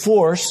to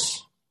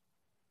force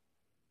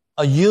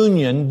a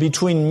union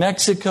between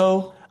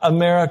Mexico,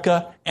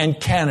 America, and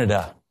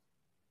Canada.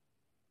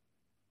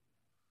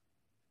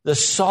 The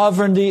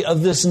sovereignty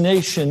of this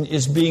nation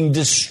is being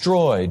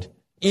destroyed,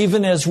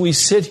 even as we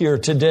sit here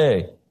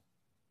today.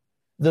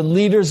 The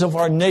leaders of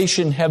our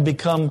nation have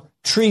become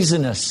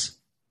treasonous.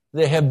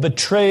 They have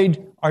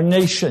betrayed our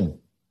nation.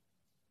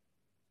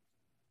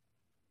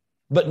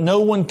 But no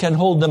one can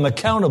hold them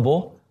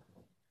accountable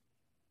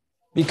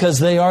because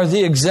they are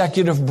the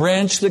executive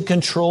branch that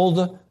control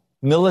the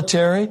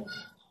military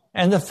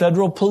and the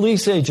federal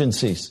police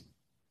agencies.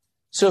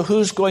 So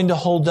who's going to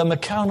hold them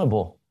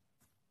accountable?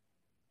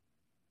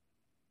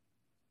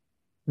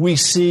 We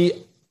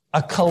see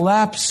a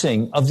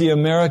collapsing of the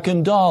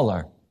American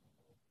dollar.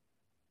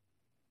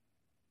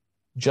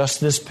 Just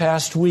this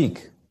past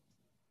week,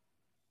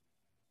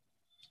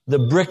 the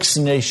BRICS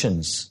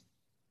nations,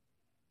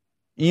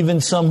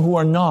 even some who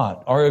are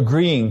not, are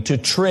agreeing to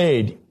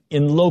trade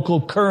in local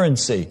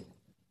currency.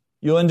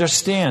 You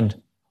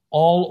understand,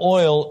 all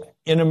oil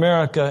in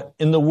America,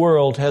 in the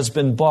world, has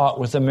been bought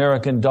with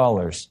American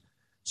dollars.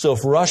 So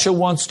if Russia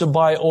wants to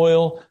buy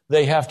oil,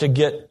 they have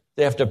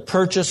to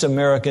purchase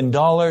American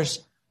dollars.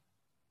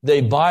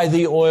 They buy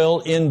the oil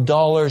in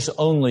dollars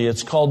only.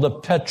 It's called the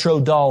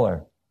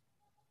petrodollar.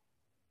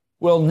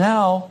 Well,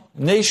 now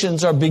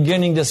nations are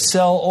beginning to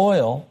sell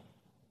oil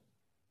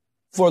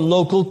for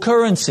local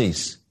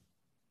currencies.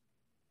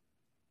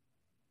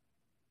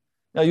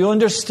 Now you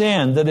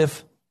understand that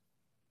if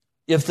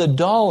the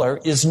dollar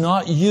is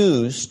not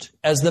used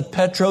as the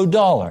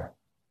petrodollar,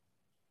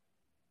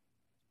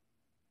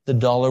 the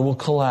dollar will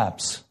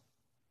collapse.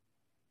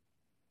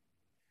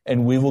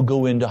 And we will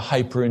go into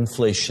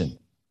hyperinflation.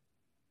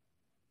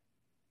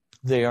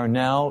 They are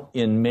now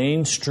in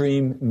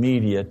mainstream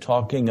media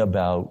talking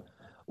about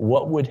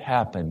what would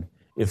happen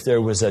if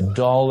there was a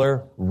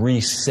dollar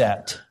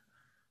reset.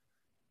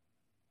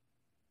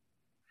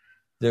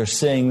 They're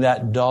saying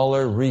that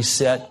dollar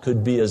reset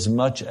could be as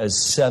much as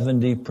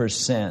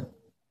 70%.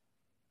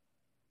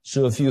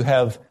 So if you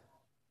have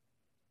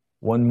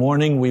one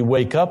morning we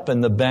wake up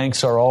and the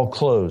banks are all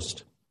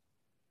closed.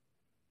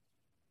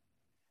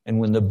 And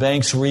when the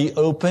banks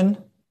reopen,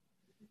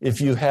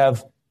 if you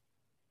have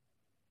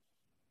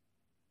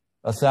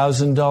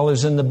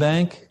 $1,000 in the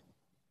bank,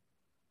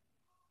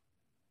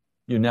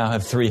 you now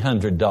have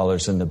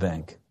 $300 in the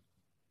bank.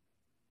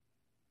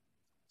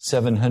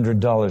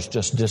 $700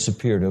 just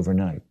disappeared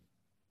overnight.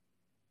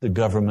 The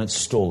government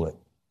stole it.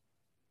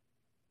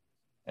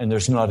 And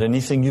there's not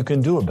anything you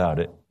can do about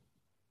it.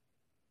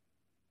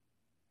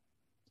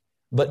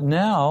 But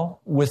now,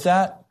 with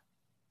that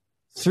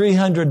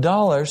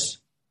 $300,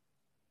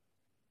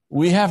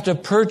 we have to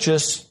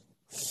purchase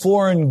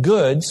foreign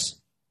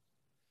goods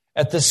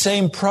at the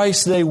same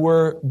price they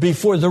were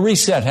before the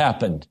reset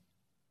happened.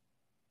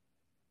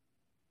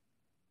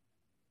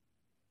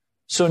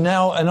 So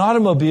now an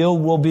automobile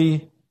will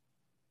be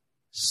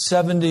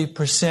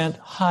 70%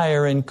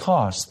 higher in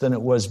cost than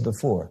it was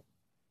before.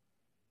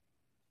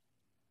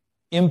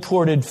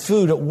 Imported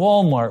food at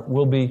Walmart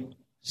will be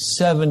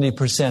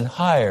 70%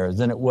 higher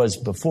than it was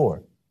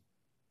before.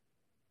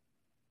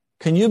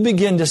 Can you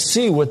begin to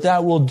see what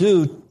that will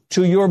do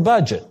to your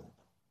budget?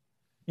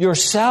 Your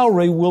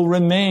salary will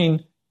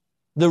remain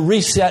the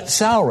reset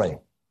salary.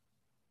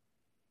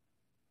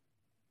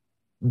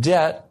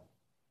 Debt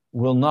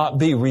will not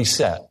be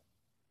reset.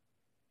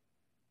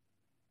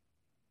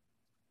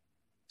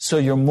 So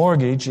your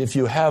mortgage, if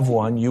you have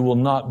one, you will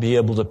not be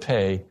able to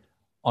pay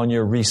on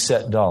your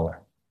reset dollar.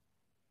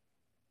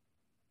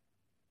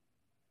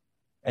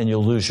 And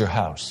you'll lose your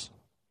house.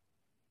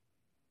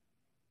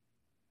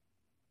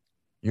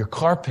 Your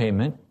car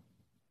payment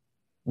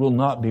will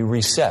not be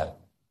reset.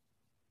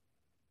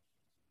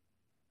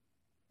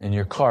 And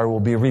your car will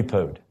be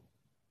repoed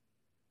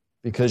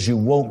because you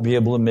won't be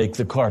able to make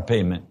the car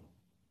payment.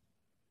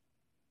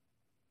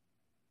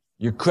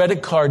 Your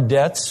credit card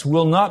debts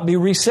will not be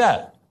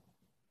reset.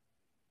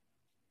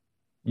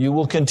 You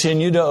will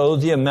continue to owe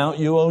the amount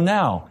you owe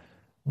now,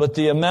 but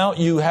the amount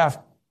you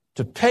have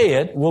to pay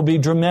it will be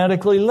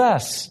dramatically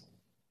less.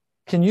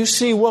 Can you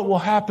see what will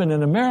happen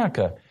in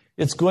America?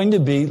 It's going to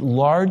be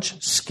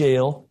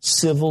large-scale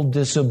civil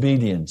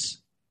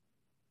disobedience.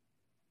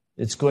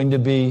 It's going to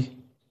be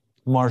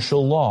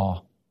martial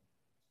law.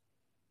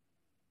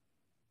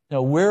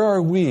 Now, where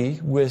are we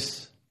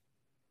with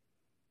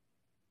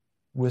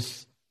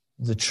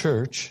the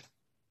church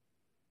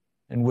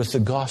and with the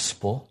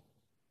gospel?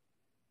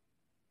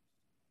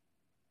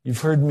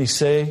 You've heard me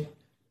say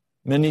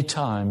many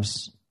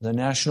times, the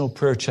National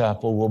Prayer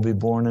Chapel will be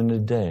born in a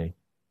day.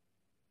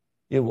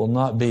 It will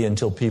not be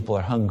until people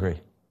are hungry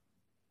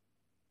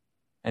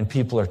and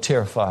people are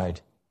terrified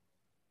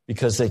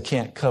because they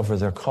can't cover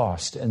their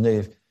cost and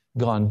they've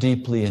gone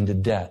deeply into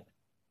debt.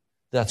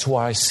 That's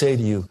why I say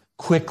to you,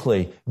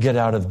 quickly get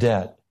out of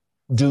debt.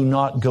 Do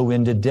not go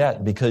into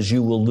debt because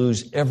you will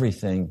lose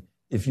everything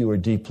if you are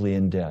deeply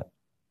in debt.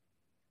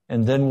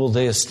 And then will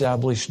they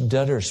establish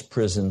debtors'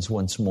 prisons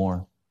once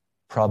more?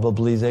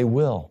 Probably they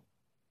will.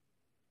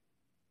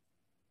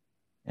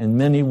 And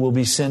many will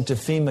be sent to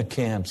FEMA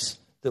camps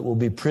that will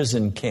be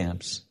prison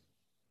camps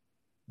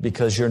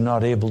because you're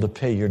not able to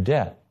pay your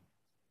debt.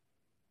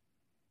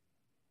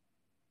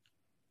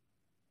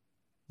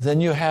 Then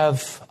you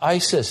have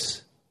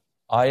ISIS,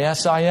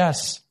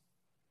 the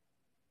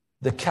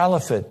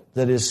caliphate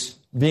that is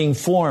being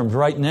formed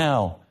right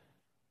now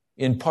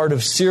in part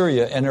of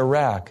Syria and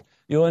Iraq.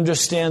 You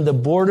understand the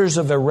borders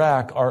of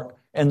Iraq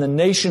and the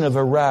nation of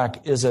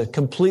Iraq is a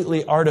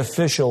completely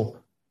artificial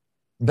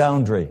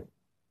boundary.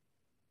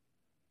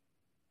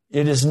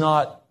 It is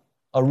not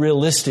a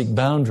realistic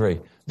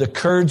boundary. The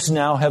Kurds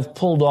now have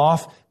pulled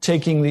off,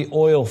 taking the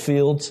oil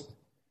fields.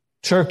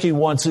 Turkey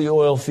wants the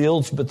oil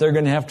fields, but they're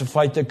going to have to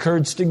fight the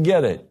Kurds to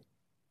get it.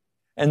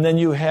 And then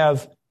you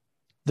have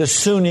the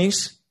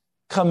Sunnis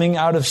coming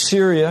out of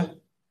Syria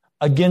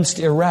against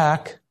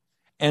Iraq,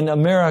 and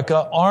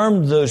America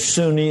armed those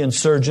Sunni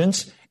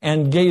insurgents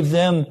and gave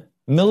them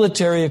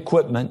military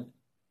equipment.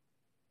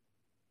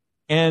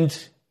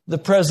 And the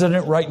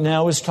president right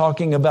now is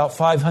talking about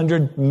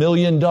 $500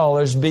 million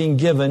being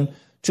given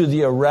to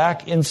the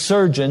Iraq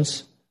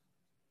insurgents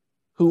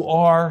who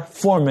are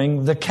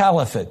forming the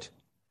caliphate.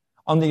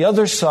 On the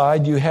other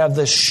side, you have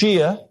the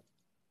Shia,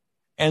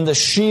 and the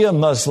Shia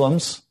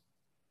Muslims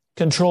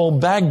control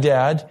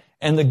Baghdad,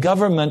 and the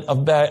government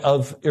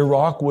of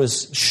Iraq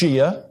was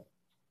Shia,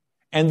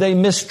 and they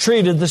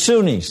mistreated the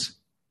Sunnis.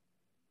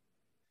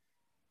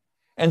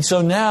 And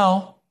so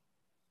now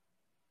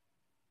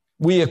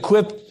we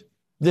equipped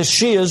the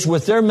Shias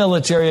with their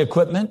military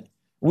equipment.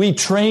 We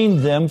trained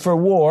them for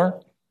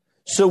war.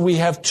 So we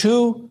have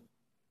two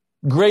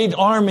great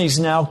armies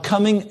now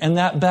coming, and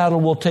that battle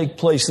will take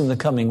place in the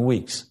coming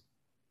weeks.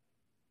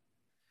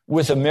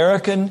 With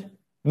American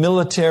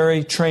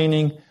military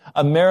training,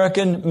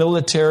 American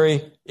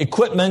military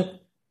equipment,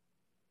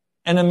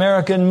 and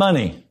American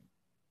money.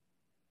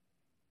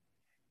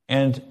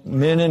 And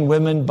men and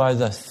women by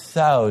the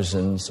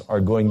thousands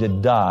are going to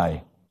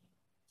die.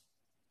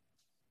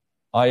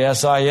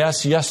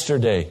 ISIS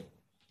yesterday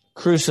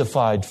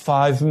crucified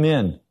 5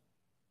 men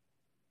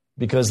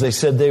because they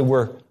said they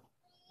were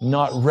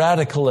not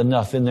radical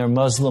enough in their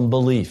Muslim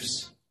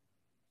beliefs.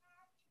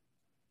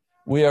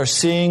 We are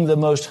seeing the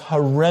most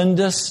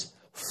horrendous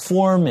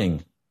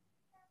forming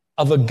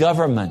of a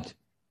government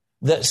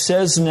that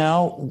says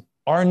now,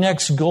 our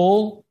next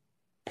goal,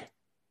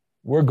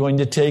 we're going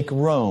to take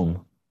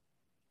Rome.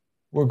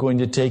 We're going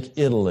to take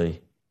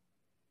Italy.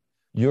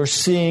 You're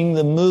seeing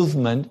the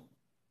movement.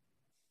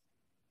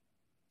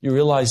 You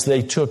realize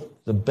they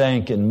took the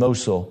bank in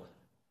Mosul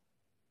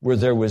where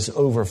there was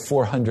over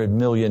 $400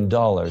 million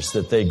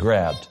that they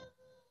grabbed.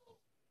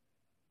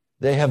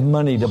 They have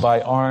money to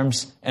buy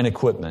arms and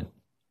equipment.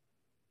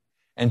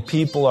 And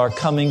people are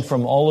coming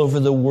from all over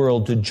the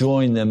world to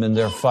join them in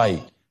their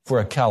fight for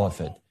a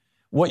caliphate.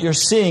 What you're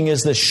seeing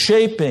is the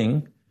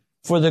shaping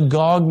for the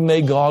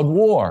Gog-Magog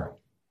war.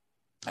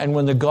 And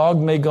when the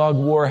Gog-Magog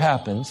war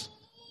happens,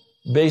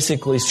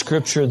 basically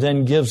Scripture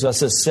then gives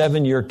us a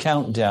 7-year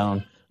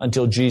countdown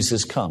until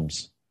Jesus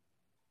comes.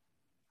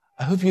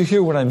 I hope you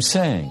hear what I'm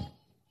saying.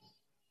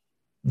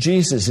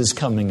 Jesus is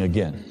coming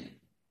again.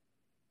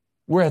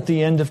 We're at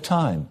the end of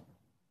time.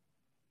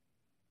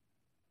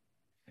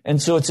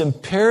 And so it's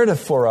imperative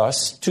for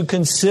us to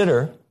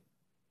consider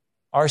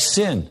our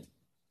sin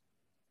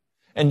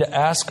and to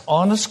ask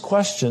honest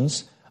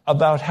questions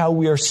about how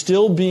we are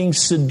still being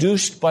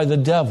seduced by the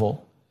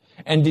devil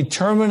and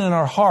determine in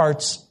our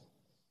hearts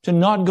to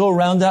not go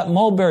around that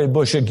mulberry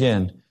bush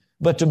again,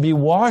 but to be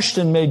washed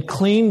and made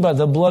clean by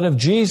the blood of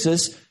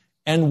Jesus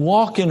and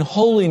walk in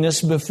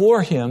holiness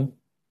before Him,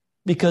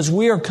 because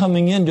we are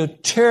coming into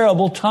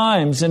terrible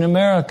times in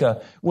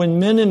America when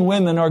men and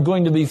women are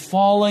going to be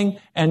falling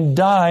and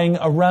dying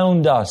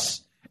around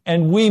us,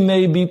 and we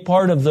may be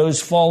part of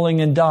those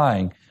falling and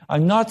dying.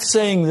 I'm not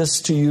saying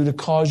this to you to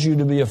cause you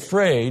to be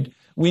afraid.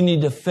 We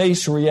need to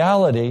face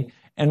reality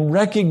and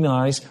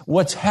recognize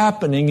what's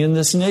happening in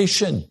this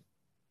nation.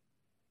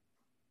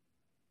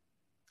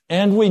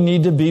 And we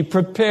need to be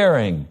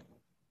preparing.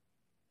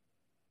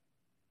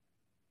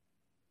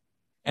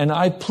 And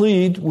I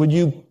plead, would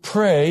you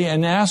pray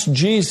and ask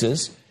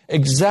Jesus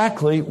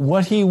exactly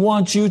what He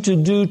wants you to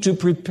do to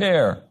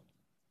prepare?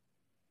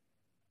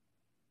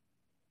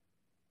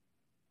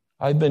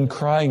 I've been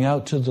crying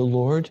out to the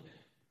Lord,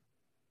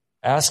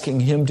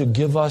 asking Him to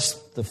give us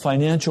the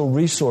financial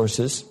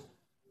resources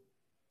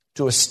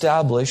to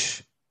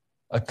establish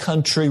a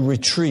country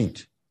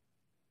retreat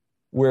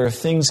where if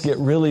things get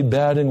really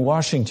bad in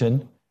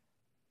Washington,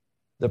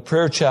 the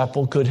prayer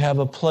chapel could have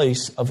a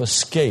place of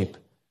escape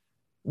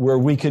where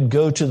we could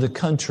go to the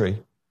country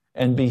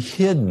and be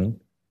hidden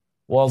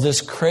while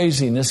this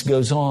craziness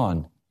goes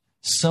on.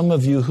 Some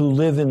of you who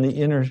live in the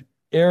inner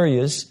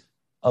areas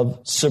of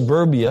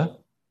suburbia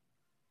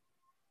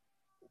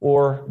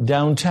or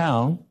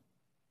downtown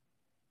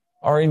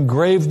are in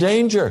grave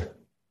danger.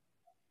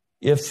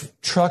 If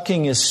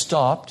trucking is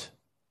stopped,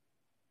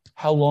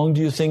 how long do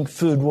you think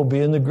food will be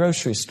in the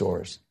grocery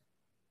stores?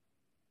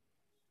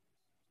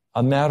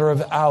 A matter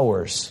of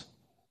hours.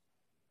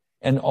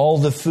 And all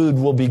the food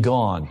will be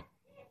gone.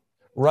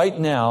 Right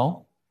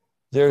now,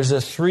 there's a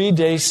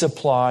 3-day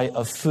supply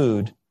of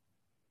food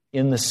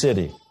in the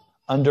city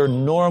under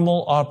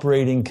normal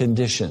operating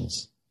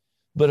conditions.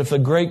 But if a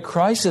great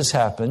crisis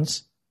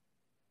happens,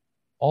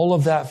 all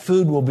of that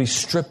food will be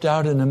stripped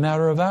out in a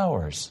matter of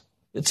hours.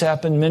 It's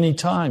happened many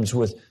times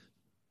with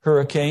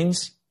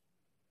hurricanes,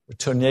 with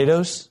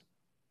tornadoes,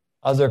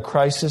 other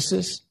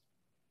crises.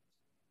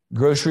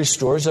 Grocery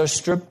stores are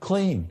stripped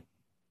clean.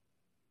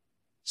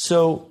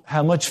 So,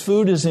 how much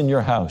food is in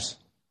your house?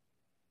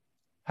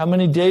 How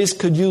many days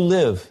could you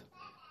live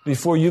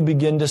before you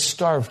begin to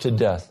starve to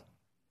death?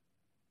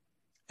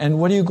 And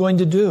what are you going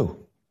to do?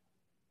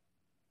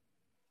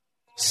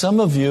 Some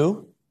of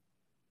you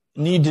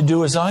need to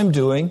do as I'm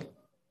doing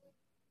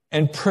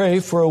and pray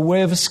for a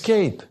way of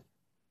escape.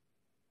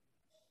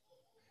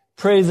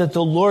 Pray that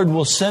the Lord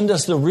will send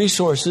us the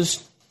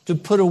resources to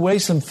put away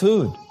some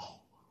food,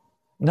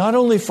 not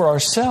only for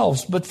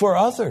ourselves, but for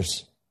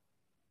others.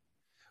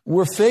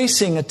 We're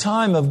facing a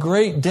time of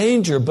great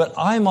danger, but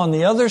I'm on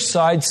the other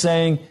side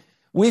saying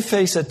we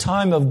face a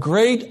time of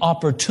great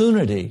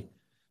opportunity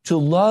to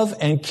love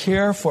and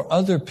care for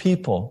other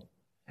people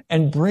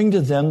and bring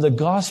to them the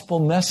gospel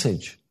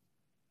message.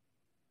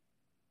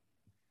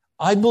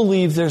 I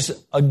believe there's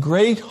a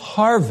great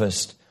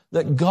harvest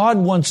that God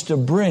wants to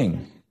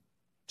bring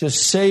to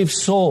save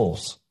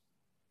souls,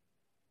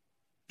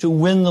 to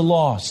win the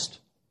lost.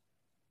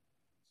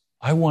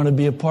 I want to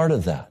be a part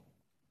of that.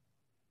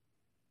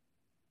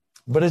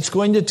 But it's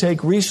going to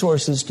take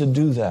resources to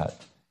do that.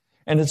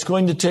 And it's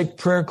going to take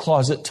prayer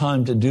closet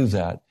time to do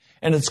that.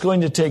 And it's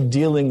going to take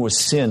dealing with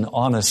sin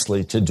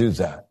honestly to do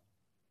that.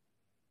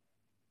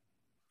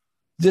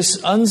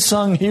 This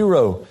unsung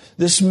hero,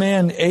 this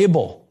man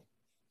Abel,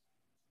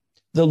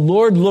 the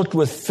Lord looked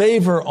with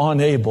favor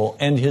on Abel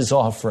and his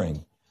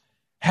offering.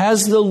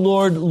 Has the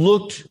Lord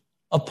looked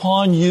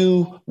upon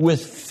you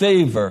with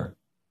favor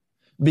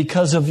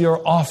because of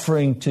your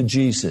offering to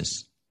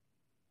Jesus?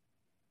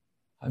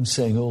 I'm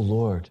saying, oh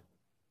Lord,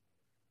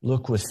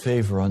 look with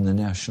favor on the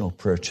National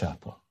Prayer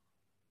Chapel.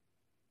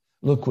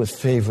 Look with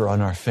favor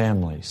on our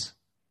families.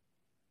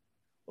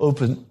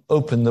 Open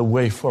the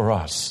way for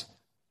us.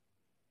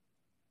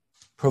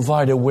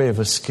 Provide a way of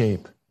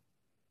escape.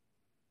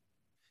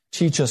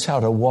 Teach us how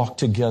to walk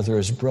together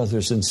as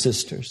brothers and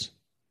sisters.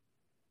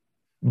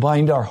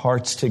 Bind our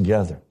hearts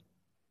together,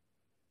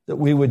 that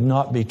we would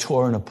not be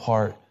torn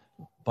apart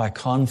by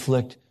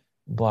conflict,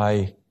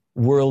 by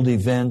world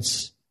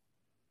events,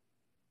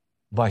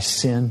 by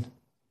sin,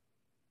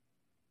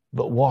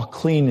 but walk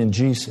clean in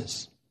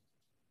Jesus.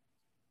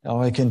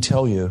 Now I can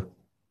tell you,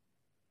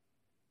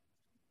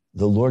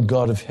 the Lord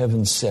God of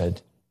heaven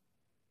said,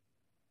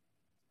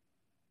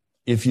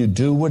 if you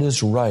do what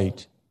is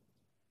right,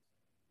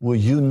 will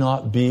you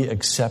not be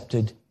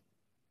accepted?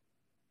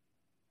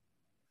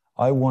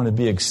 I want to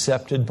be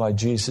accepted by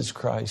Jesus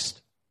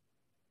Christ.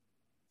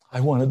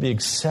 I want to be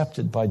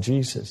accepted by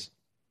Jesus.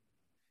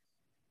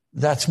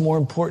 That's more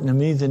important to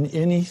me than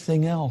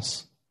anything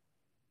else.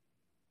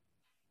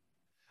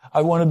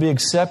 I want to be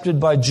accepted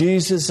by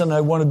Jesus, and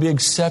I want to be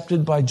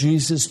accepted by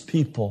Jesus'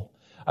 people.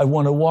 I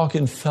want to walk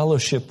in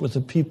fellowship with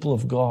the people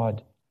of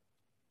God.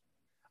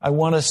 I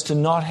want us to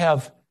not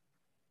have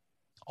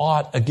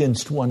aught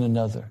against one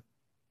another,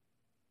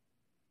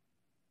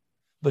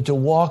 but to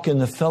walk in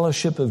the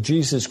fellowship of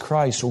Jesus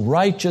Christ,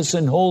 righteous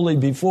and holy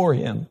before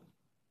Him.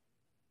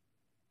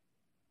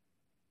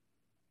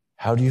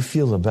 How do you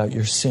feel about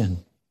your sin?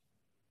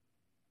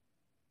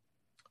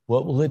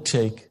 What will it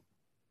take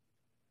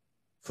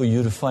for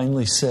you to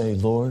finally say,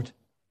 Lord,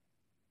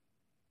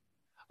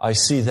 I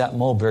see that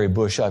mulberry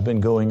bush I've been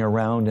going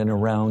around and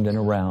around and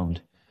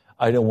around.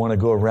 I don't want to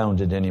go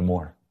around it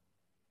anymore.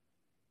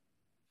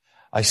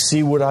 I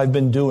see what I've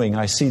been doing.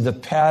 I see the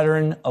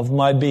pattern of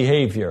my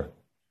behavior.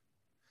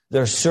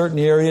 There are certain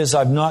areas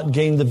I've not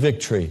gained the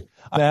victory.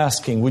 I'm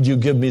asking, would you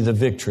give me the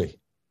victory?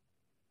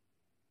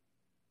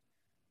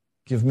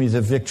 Give me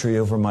the victory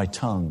over my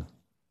tongue.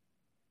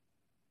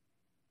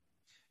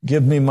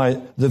 Give me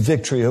the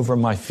victory over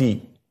my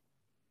feet.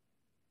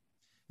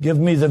 Give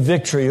me the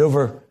victory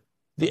over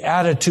the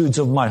attitudes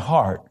of my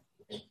heart.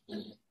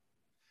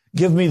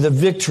 Give me the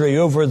victory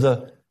over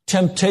the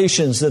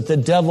temptations that the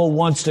devil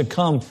wants to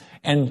come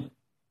and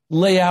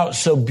lay out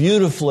so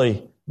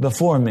beautifully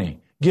before me.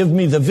 Give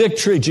me the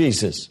victory,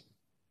 Jesus.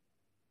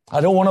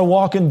 I don't want to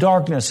walk in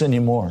darkness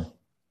anymore.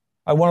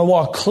 I want to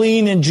walk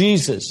clean in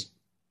Jesus.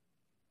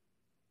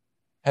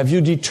 Have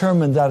you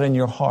determined that in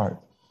your heart?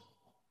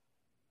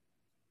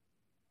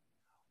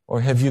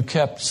 Or have you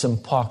kept some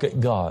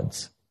pocket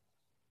gods?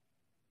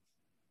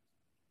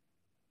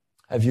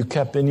 Have you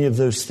kept any of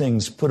those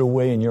things put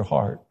away in your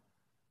heart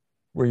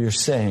where you're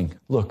saying,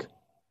 look,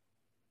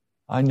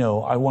 I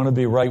know I want to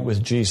be right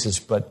with Jesus,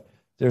 but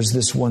there's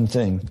this one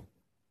thing.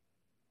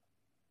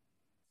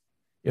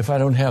 If I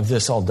don't have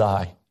this, I'll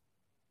die.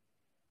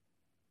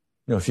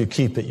 No, if you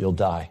keep it, you'll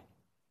die.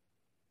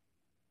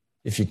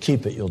 If you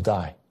keep it, you'll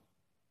die.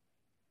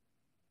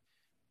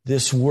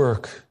 This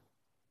work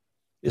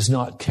is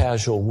not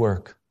casual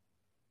work.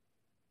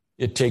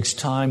 It takes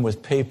time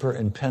with paper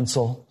and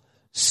pencil,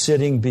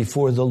 sitting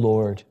before the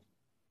Lord,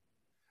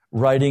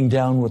 writing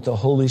down what the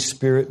Holy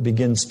Spirit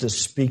begins to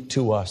speak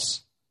to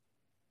us.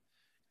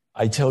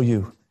 I tell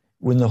you,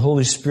 when the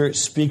Holy Spirit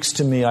speaks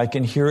to me, I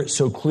can hear it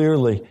so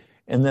clearly,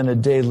 and then a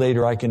day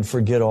later I can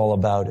forget all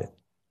about it.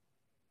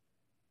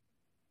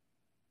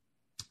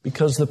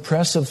 Because the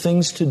press of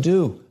things to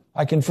do,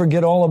 I can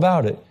forget all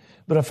about it.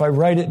 But if I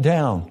write it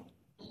down,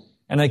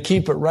 and I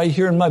keep it right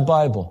here in my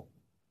Bible,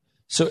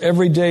 so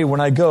every day when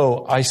I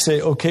go, I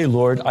say, okay,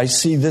 Lord, I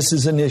see this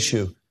is an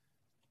issue.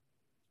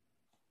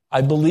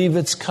 I believe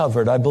it's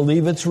covered. I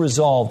believe it's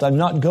resolved. I'm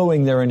not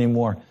going there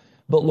anymore.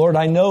 But Lord,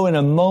 I know in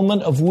a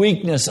moment of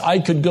weakness, I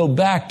could go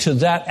back to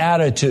that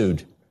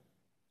attitude.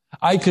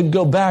 I could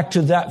go back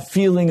to that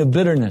feeling of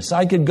bitterness.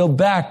 I could go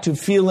back to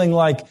feeling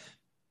like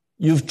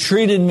you've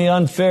treated me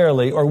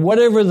unfairly, or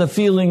whatever the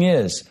feeling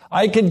is.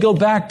 I could go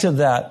back to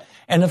that.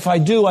 And if I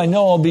do, I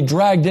know I'll be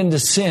dragged into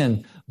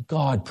sin.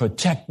 God,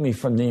 protect me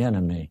from the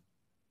enemy.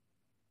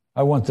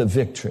 I want the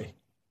victory.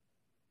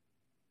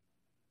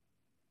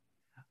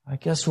 I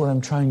guess what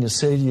I'm trying to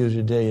say to you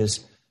today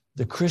is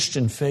The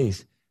Christian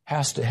faith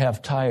has to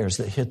have tires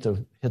that hit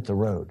the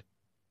road.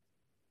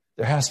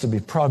 There has to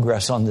be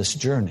progress on this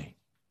journey.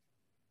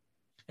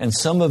 And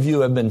some of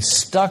you have been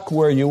stuck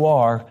where you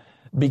are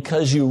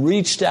because you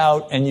reached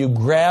out and you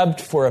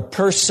grabbed for a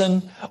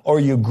person, or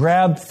you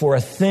grabbed for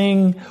a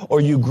thing, or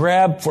you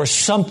grabbed for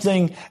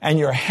something, and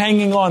you're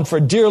hanging on for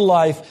dear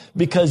life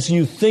because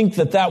you think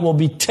that will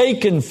be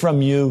taken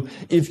from you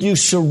if you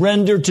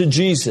surrender to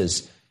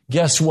Jesus.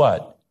 Guess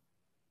what?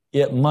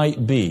 It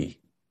might be,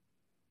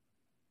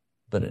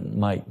 but it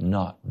might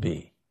not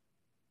be.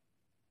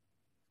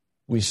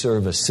 We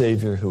serve a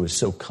Savior who is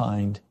so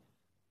kind,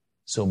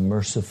 so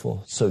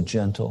merciful, so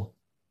gentle,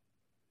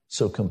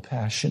 so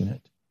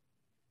compassionate.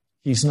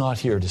 He's not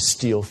here to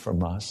steal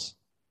from us.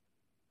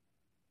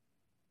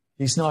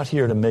 He's not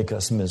here to make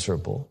us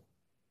miserable.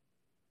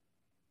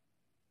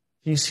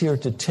 He's here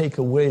to take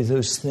away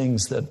those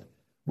things that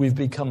we've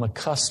become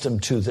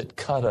accustomed to that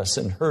cut us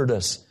and hurt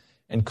us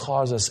and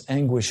cause us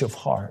anguish of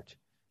heart.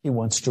 He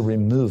wants to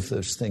remove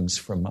those things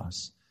from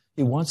us.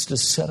 He wants to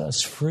set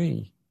us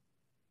free.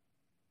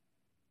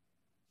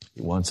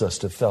 He wants us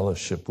to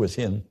fellowship with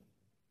Him.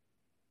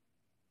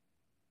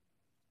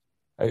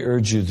 I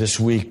urge you this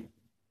week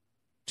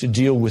to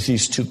deal with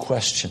these two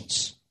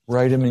questions.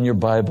 Write them in your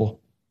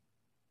Bible.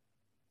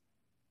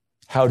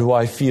 How do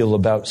I feel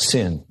about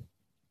sin?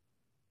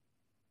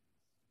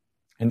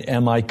 And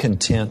am I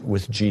content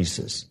with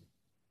Jesus?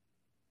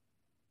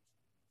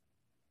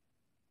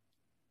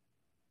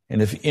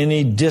 And if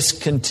any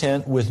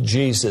discontent with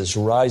Jesus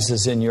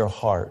rises in your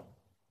heart,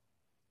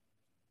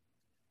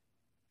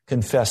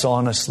 confess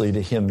honestly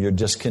to Him your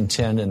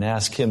discontent and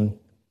ask Him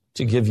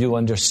to give you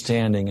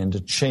understanding and to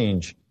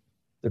change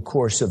the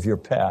course of your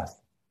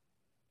path.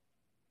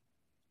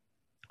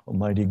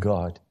 Almighty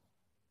God,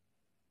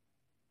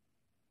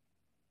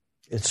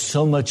 it's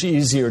so much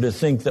easier to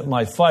think that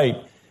my fight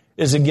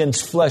is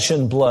against flesh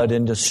and blood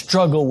and to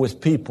struggle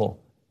with people.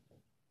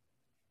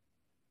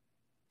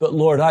 But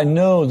Lord, I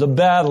know the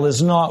battle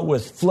is not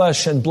with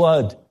flesh and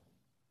blood.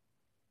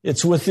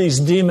 It's with these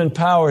demon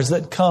powers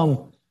that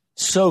come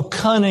so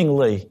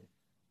cunningly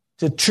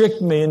to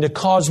trick me and to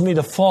cause me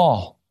to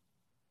fall.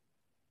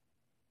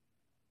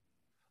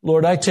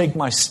 Lord, I take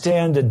my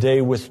stand today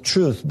with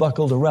truth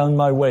buckled around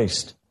my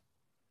waist.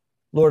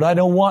 Lord, I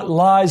don't want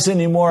lies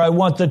anymore. I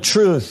want the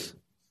truth.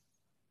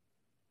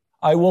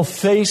 I will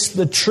face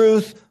the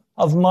truth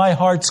of my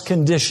heart's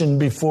condition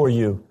before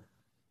you,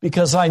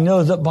 because I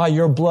know that by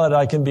your blood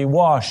I can be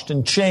washed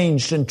and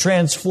changed and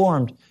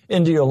transformed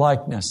into your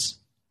likeness.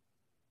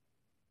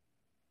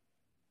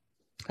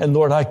 And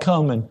Lord, I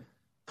come and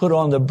put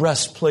on the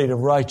breastplate of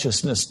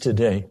righteousness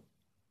today.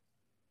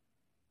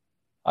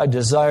 I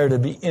desire to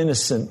be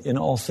innocent in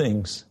all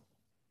things.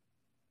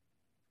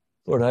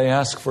 Lord, I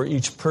ask for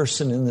each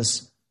person in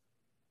this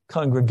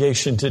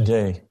congregation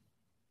today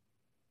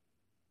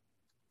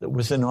that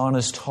with an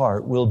honest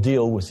heart we'll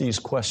deal with these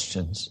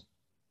questions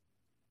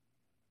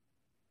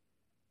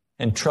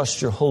and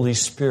trust your Holy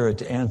Spirit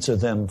to answer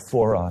them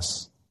for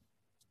us.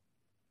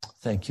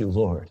 Thank you,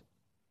 Lord.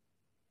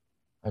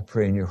 I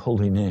pray in your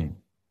holy name.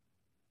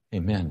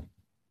 Amen.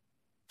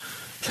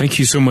 Thank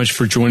you so much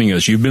for joining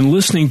us. You've been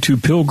listening to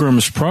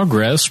Pilgrim's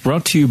Progress,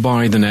 brought to you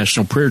by the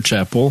National Prayer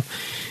Chapel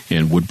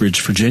in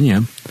Woodbridge,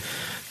 Virginia.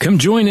 Come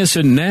join us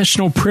at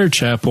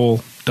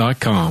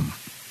nationalprayerchapel.com.